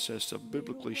process of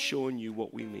biblically showing you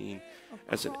what we mean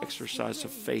as an exercise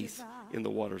of faith in the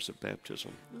waters of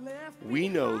baptism. We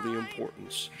know the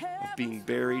importance of being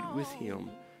buried with Him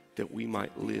that we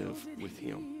might live with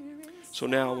Him. So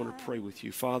now I want to pray with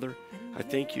you. Father, I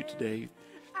thank you today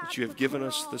that you have given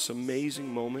us this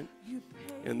amazing moment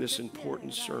and this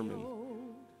important sermon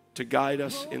to guide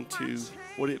us into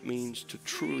what it means to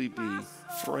truly be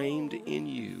framed in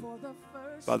you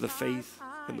by the faith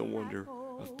and the wonder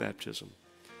of baptism.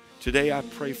 Today I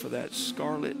pray for that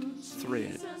scarlet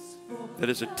thread that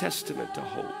is a testament to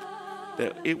hope,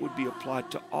 that it would be applied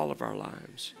to all of our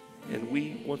lives. And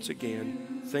we, once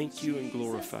again, thank you and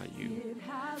glorify you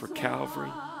for Calvary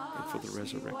and for the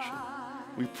resurrection.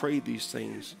 We pray these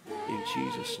things in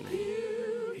Jesus' name.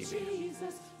 Amen.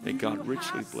 May God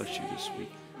richly bless you this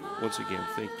week. Once again,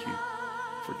 thank you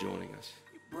for joining us.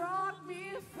 You brought me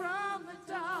from the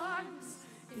darkness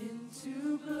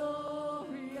into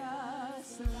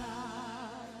glorious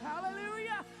light.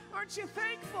 Hallelujah. Aren't you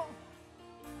thankful?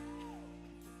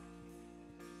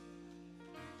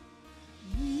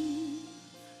 You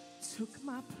took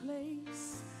my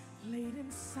place, laid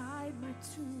inside my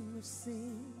tomb of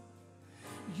sin.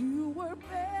 You were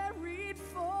buried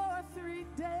for 3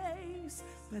 days,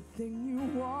 but then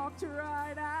you walked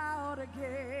right out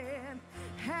again.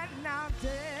 And now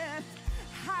death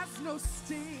has no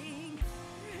sting,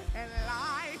 and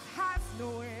life has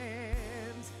no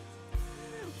end.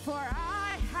 For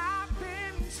I have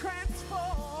been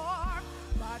transformed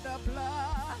by the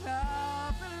blood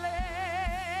of the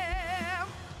Lamb.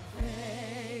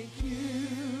 Thank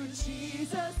you,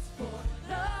 Jesus, for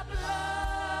the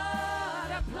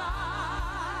blood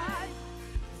applied.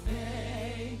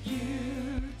 Thank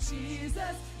you,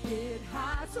 Jesus, it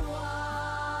has won.